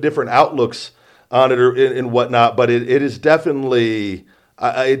have different outlooks on it and whatnot. But it is definitely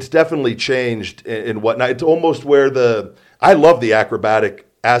it's definitely changed and whatnot. It's almost where I love the acrobatic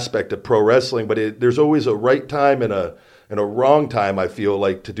aspect of pro wrestling, but there's always a right time and a wrong time, I feel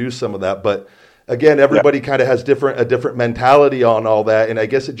like, to do some of that. But again, everybody kind of has a different mentality on all that, and I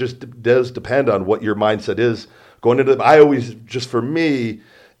guess it just does depend on what your mindset is going into it. For me,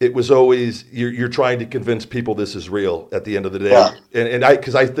 it was always you're trying to convince people this is real at the end of the day,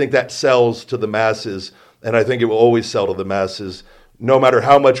 because I think that sells to the masses, and I think it will always sell to the masses, no matter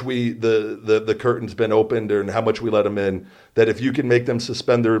how much the curtain's been opened and how much we let them in. That if you can make them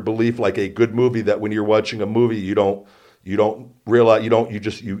suspend their belief like a good movie, that when you're watching a movie, you don't realize,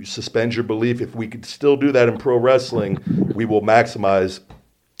 you suspend your belief. If we could still do that in pro wrestling, we will maximize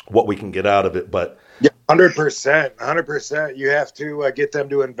what we can get out of it. But 100%. You have to get them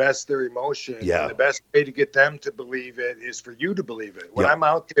to invest their emotion. Yeah. And the best way to get them to believe it is for you to believe it. When I'm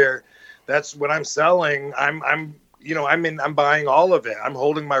out there, that's when I'm selling. I'm buying all of it. I'm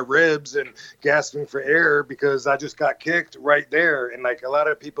holding my ribs and gasping for air because I just got kicked right there. And like a lot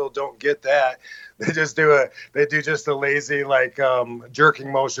of people don't get that. They just do a lazy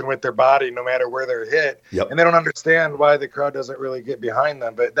jerking motion with their body no matter where they're hit. Yep. And they don't understand why the crowd doesn't really get behind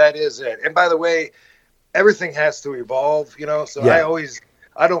them. But that is it. And by the way, everything has to evolve, so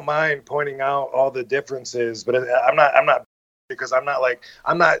I don't mind pointing out all the differences, but I'm not because I'm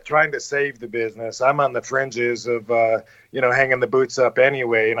not trying to save the business. I'm on the fringes of hanging the boots up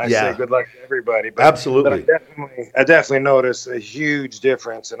anyway, and I say good luck to everybody. But, absolutely, but I definitely notice a huge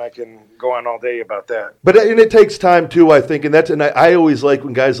difference, and I can go on all day about that. But it takes time too, I think, and I always like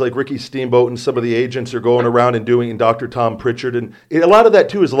when guys like Ricky Steamboat and some of the agents are going around and doing, and Dr. Tom Pritchard, and a lot of that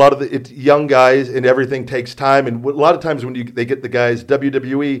too is it's young guys, and everything takes time. And a lot of times when they get the guys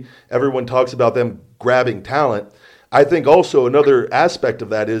WWE, everyone talks about them grabbing talent. I think also another aspect of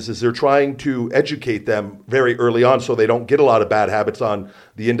that is they're trying to educate them very early on so they don't get a lot of bad habits on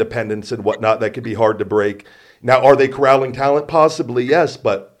the independents and whatnot that could be hard to break. Now, are they corralling talent? Possibly, yes,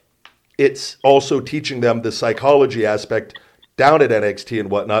 but it's also teaching them the psychology aspect down at NXT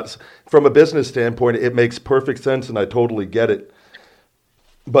and whatnot. From a business standpoint, it makes perfect sense, and I totally get it.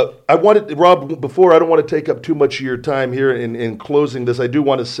 But I wanted, Rob, before I don't want to take up too much of your time here in closing this, I do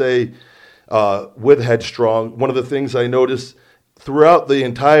want to say, with Headstrong, one of the things I noticed throughout the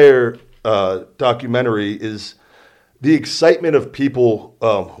entire documentary is the excitement of people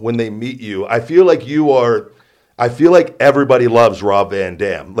when they meet you. I feel like everybody loves Rob Van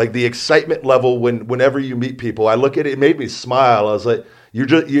Dam. Like the excitement level whenever you meet people, I look at it, it made me smile. I was like, you're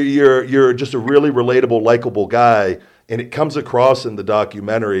just a really relatable, likable guy, and it comes across in the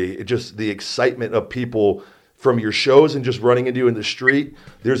documentary. It just the excitement of people from your shows and just running into you in the street.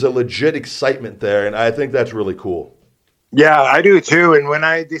 There's a legit excitement there, and I think that's really cool. Yeah, I do too. And when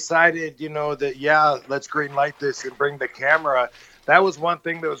I decided, that, let's green light this and bring the camera, that was one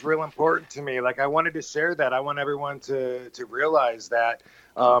thing that was real important to me. Like, I wanted to share that. I want everyone to realize that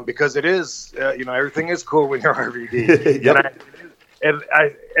because it is, everything is cool when you're RVD. Yep. And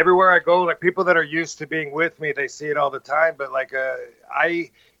I everywhere I go, like people that are used to being with me, they see it all the time. But like,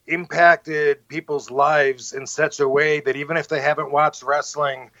 I impacted people's lives in such a way that even if they haven't watched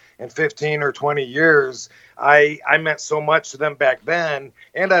wrestling in 15 or 20 years, I meant so much to them back then.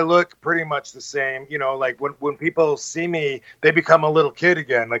 And I look pretty much the same, like when people see me, they become a little kid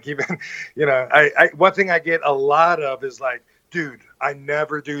again. Like even, I one thing I get a lot of is like, dude, I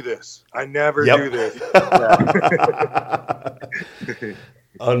never do this. I never do this.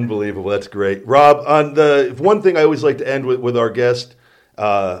 Unbelievable. That's great. Rob, on the one thing I always like to end with our guest,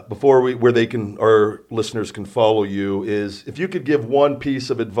 before where our listeners can follow you, is if you could give one piece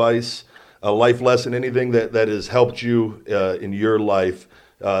of advice, a life lesson, anything that has helped you in your life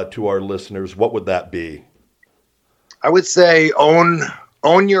to our listeners, what would that be? I would say own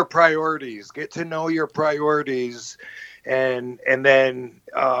your priorities. Get to know your priorities, and then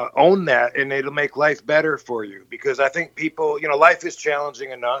own that, and it'll make life better for you. Because I think people, life is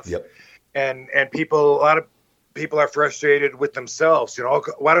challenging enough, and a lot of people are frustrated with themselves.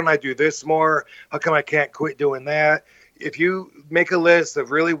 Why don't I do this more? How come I can't quit doing that? If you make a list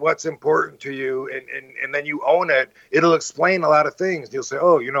of really what's important to you and then you own it, it'll explain a lot of things. You'll say,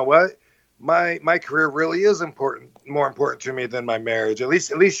 oh, you know what? My career really is more important to me than my marriage. At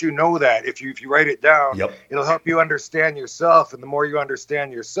least you know that. If you write it down, it'll help you understand yourself. And the more you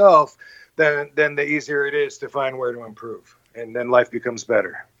understand yourself, then the easier it is to find where to improve. And then life becomes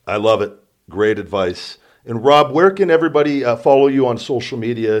better. I love it. Great advice. And Rob, where can everybody follow you on social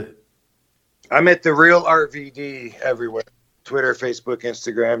media? I'm at The Real RVD everywhere. Twitter, Facebook,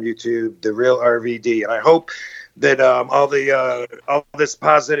 Instagram, YouTube, The Real RVD. And I hope that all this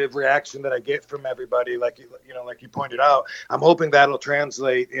positive reaction that I get from everybody, like you pointed out, I'm hoping that'll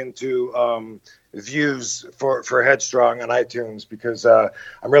translate into views for Headstrong on iTunes, because I'm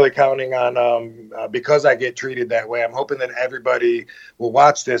really counting on because I get treated that way. I'm hoping that everybody will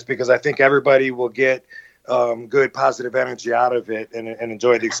watch this, because I think everybody will get good positive energy out of it and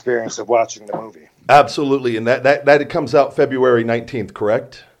enjoy the experience of watching the movie. Absolutely. And that it comes out February 19th,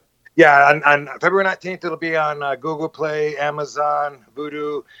 correct? Yeah, on February 19th, it'll be on Google Play, Amazon,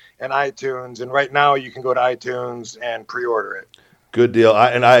 Vudu, and iTunes. And right now you can go to iTunes and pre-order it. Good deal.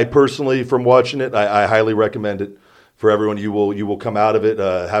 I personally, from watching it, I highly recommend it for everyone. You will come out of it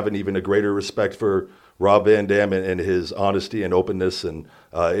having even a greater respect for Rob Van Dam and his honesty and openness, and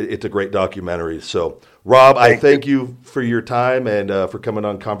it's a great documentary. So, Rob, I thank you for your time and for coming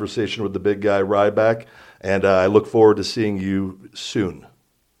on Conversation with the Big Guy Ryback, and I look forward to seeing you soon.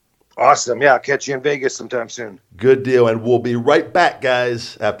 Awesome. Yeah, I'll catch you in Vegas sometime soon. Good deal, and we'll be right back,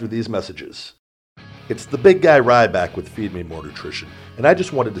 guys, after these messages. It's the Big Guy Ryback with Feed Me More Nutrition, and I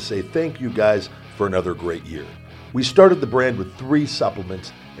just wanted to say thank you guys for another great year. We started the brand with 3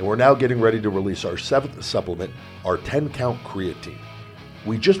 supplements, and we're now getting ready to release our 7th supplement, our 10-count creatine.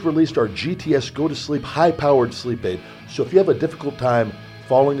 We just released our GTS Go to Sleep high-powered sleep aid, so if you have a difficult time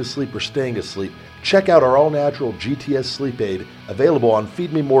falling asleep or staying asleep, check out our all-natural GTS sleep aid available on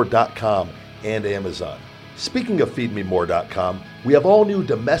feedmemore.com and Amazon. Speaking of feedmemore.com, we have all new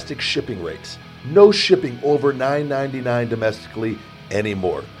domestic shipping rates. No shipping over $9.99 domestically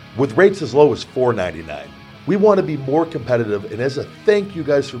anymore, with rates as low as $4.99. We want to be more competitive, and as a thank you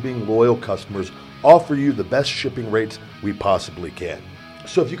guys for being loyal customers, offer you the best shipping rates we possibly can.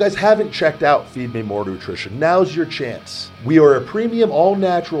 So if you guys haven't checked out Feed Me More Nutrition, now's your chance. We are a premium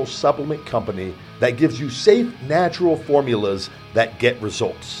all-natural supplement company that gives you safe, natural formulas that get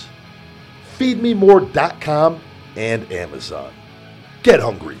results. Feedmemore.com and Amazon. Get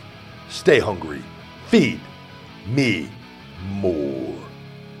hungry. Stay hungry. Feed me more.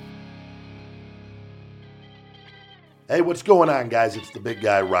 Hey, what's going on, guys? It's the big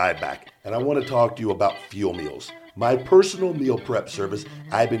guy Ryback, and I want to talk to you about Fuel Meals, my personal meal prep service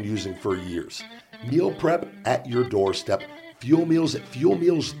I've been using for years. Meal prep at your doorstep. Fuel Meals at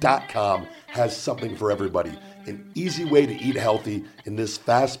fuelmeals.com has something for everybody. An easy way to eat healthy in this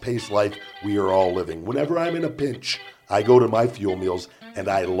fast-paced life we are all living. Whenever I'm in a pinch, I go to my Fuel Meals, and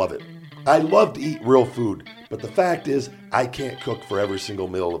I love it. I love to eat real food, but the fact is, I can't cook for every single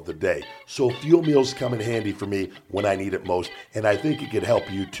meal of the day. So Fuel Meals come in handy for me when I need it most, and I think it could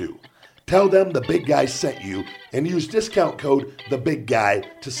help you too. Tell them the big guy sent you and use discount code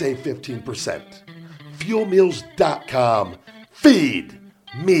THEBIGGUY to save 15%. Fuelmeals.com. Feed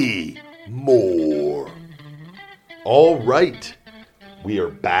me more. All right, we are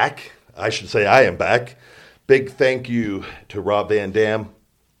back. I should say I am back. Big thank you to Rob Van Dam,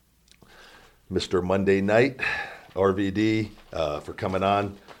 Mr. Monday Night, RVD, for coming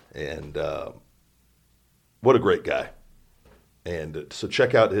on. And what a great guy. And so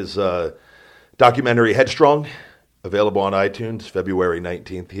check out his documentary Headstrong, available on iTunes, February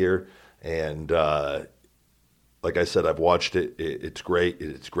 19th here. And like I said, I've watched it. It's great.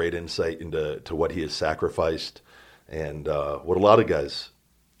 It's great insight into what he has sacrificed and what a lot of guys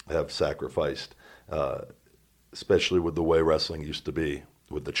have sacrificed, especially with the way wrestling used to be,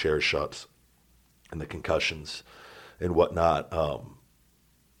 with the chair shots and the concussions and whatnot.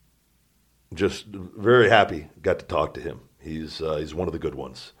 Just very happy got to talk to him. He's one of the good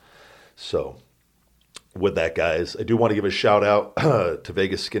ones. So with that, guys, I do want to give a shout out to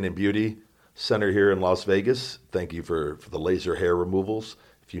Vegas Skin and Beauty Center here in Las Vegas. Thank you for the laser hair removals.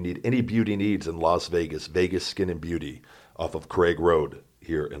 If you need any beauty needs in Las Vegas, Vegas Skin and Beauty off of Craig Road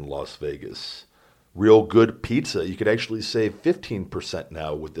here in Las Vegas. Real good pizza. You could actually save 15%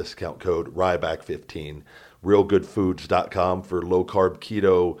 now with discount code Ryback15. RealGoodFoods.com for low-carb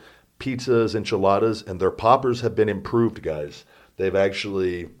keto pizzas, enchiladas, and their poppers have been improved, guys. They've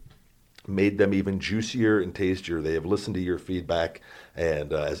actually made them even juicier and tastier. They have listened to your feedback,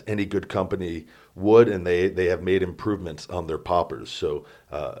 and as any good company would, and they have made improvements on their poppers. So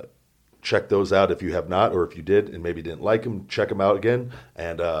check those out if you have not, or if you did and maybe didn't like them, check them out again,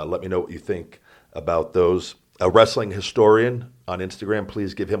 and let me know what you think about those. A wrestling historian on Instagram,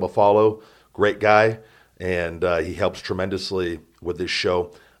 please give him a follow. Great guy, and he helps tremendously with this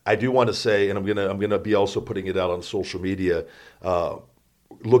show. I do want to say, and I'm gonna be also putting it out on social media,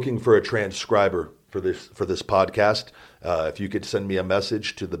 looking for a transcriber for this podcast. If you could send me a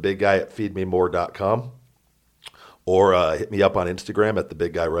message to thebigguy@feedmemore.com, or hit me up on Instagram at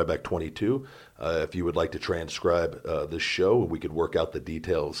thebigguy22 if you would like to transcribe this show, and we could work out the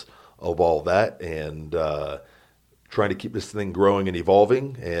details of all that, and trying to keep this thing growing and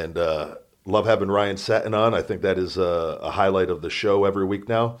evolving. And love having Ryan Satin on. I think that is a highlight of the show every week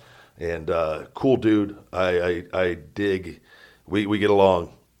now. And cool dude. I dig. We get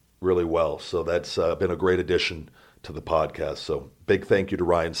along really well. So that's been a great addition to the podcast. So big thank you to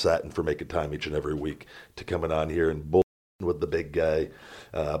Ryan Satin for making time each and every week to coming on here and bull with the big guy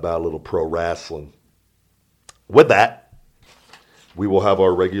about a little pro wrestling. With that, we will have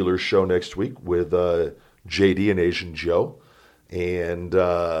our regular show next week with JD and Asian Joe, and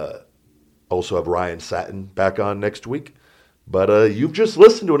also have Ryan Satin back on next week. But you've just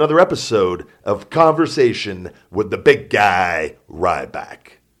listened to another episode of Conversation with the Big Guy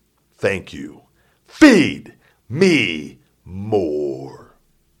Ryback. Thank you. Feed me more.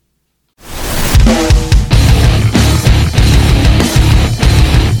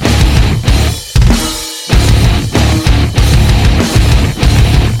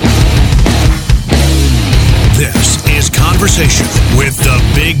 This is Conversation with the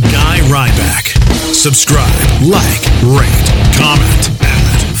Big Guy Ryback. Subscribe, like, rate, comment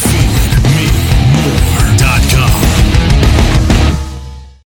at feedmemore.com.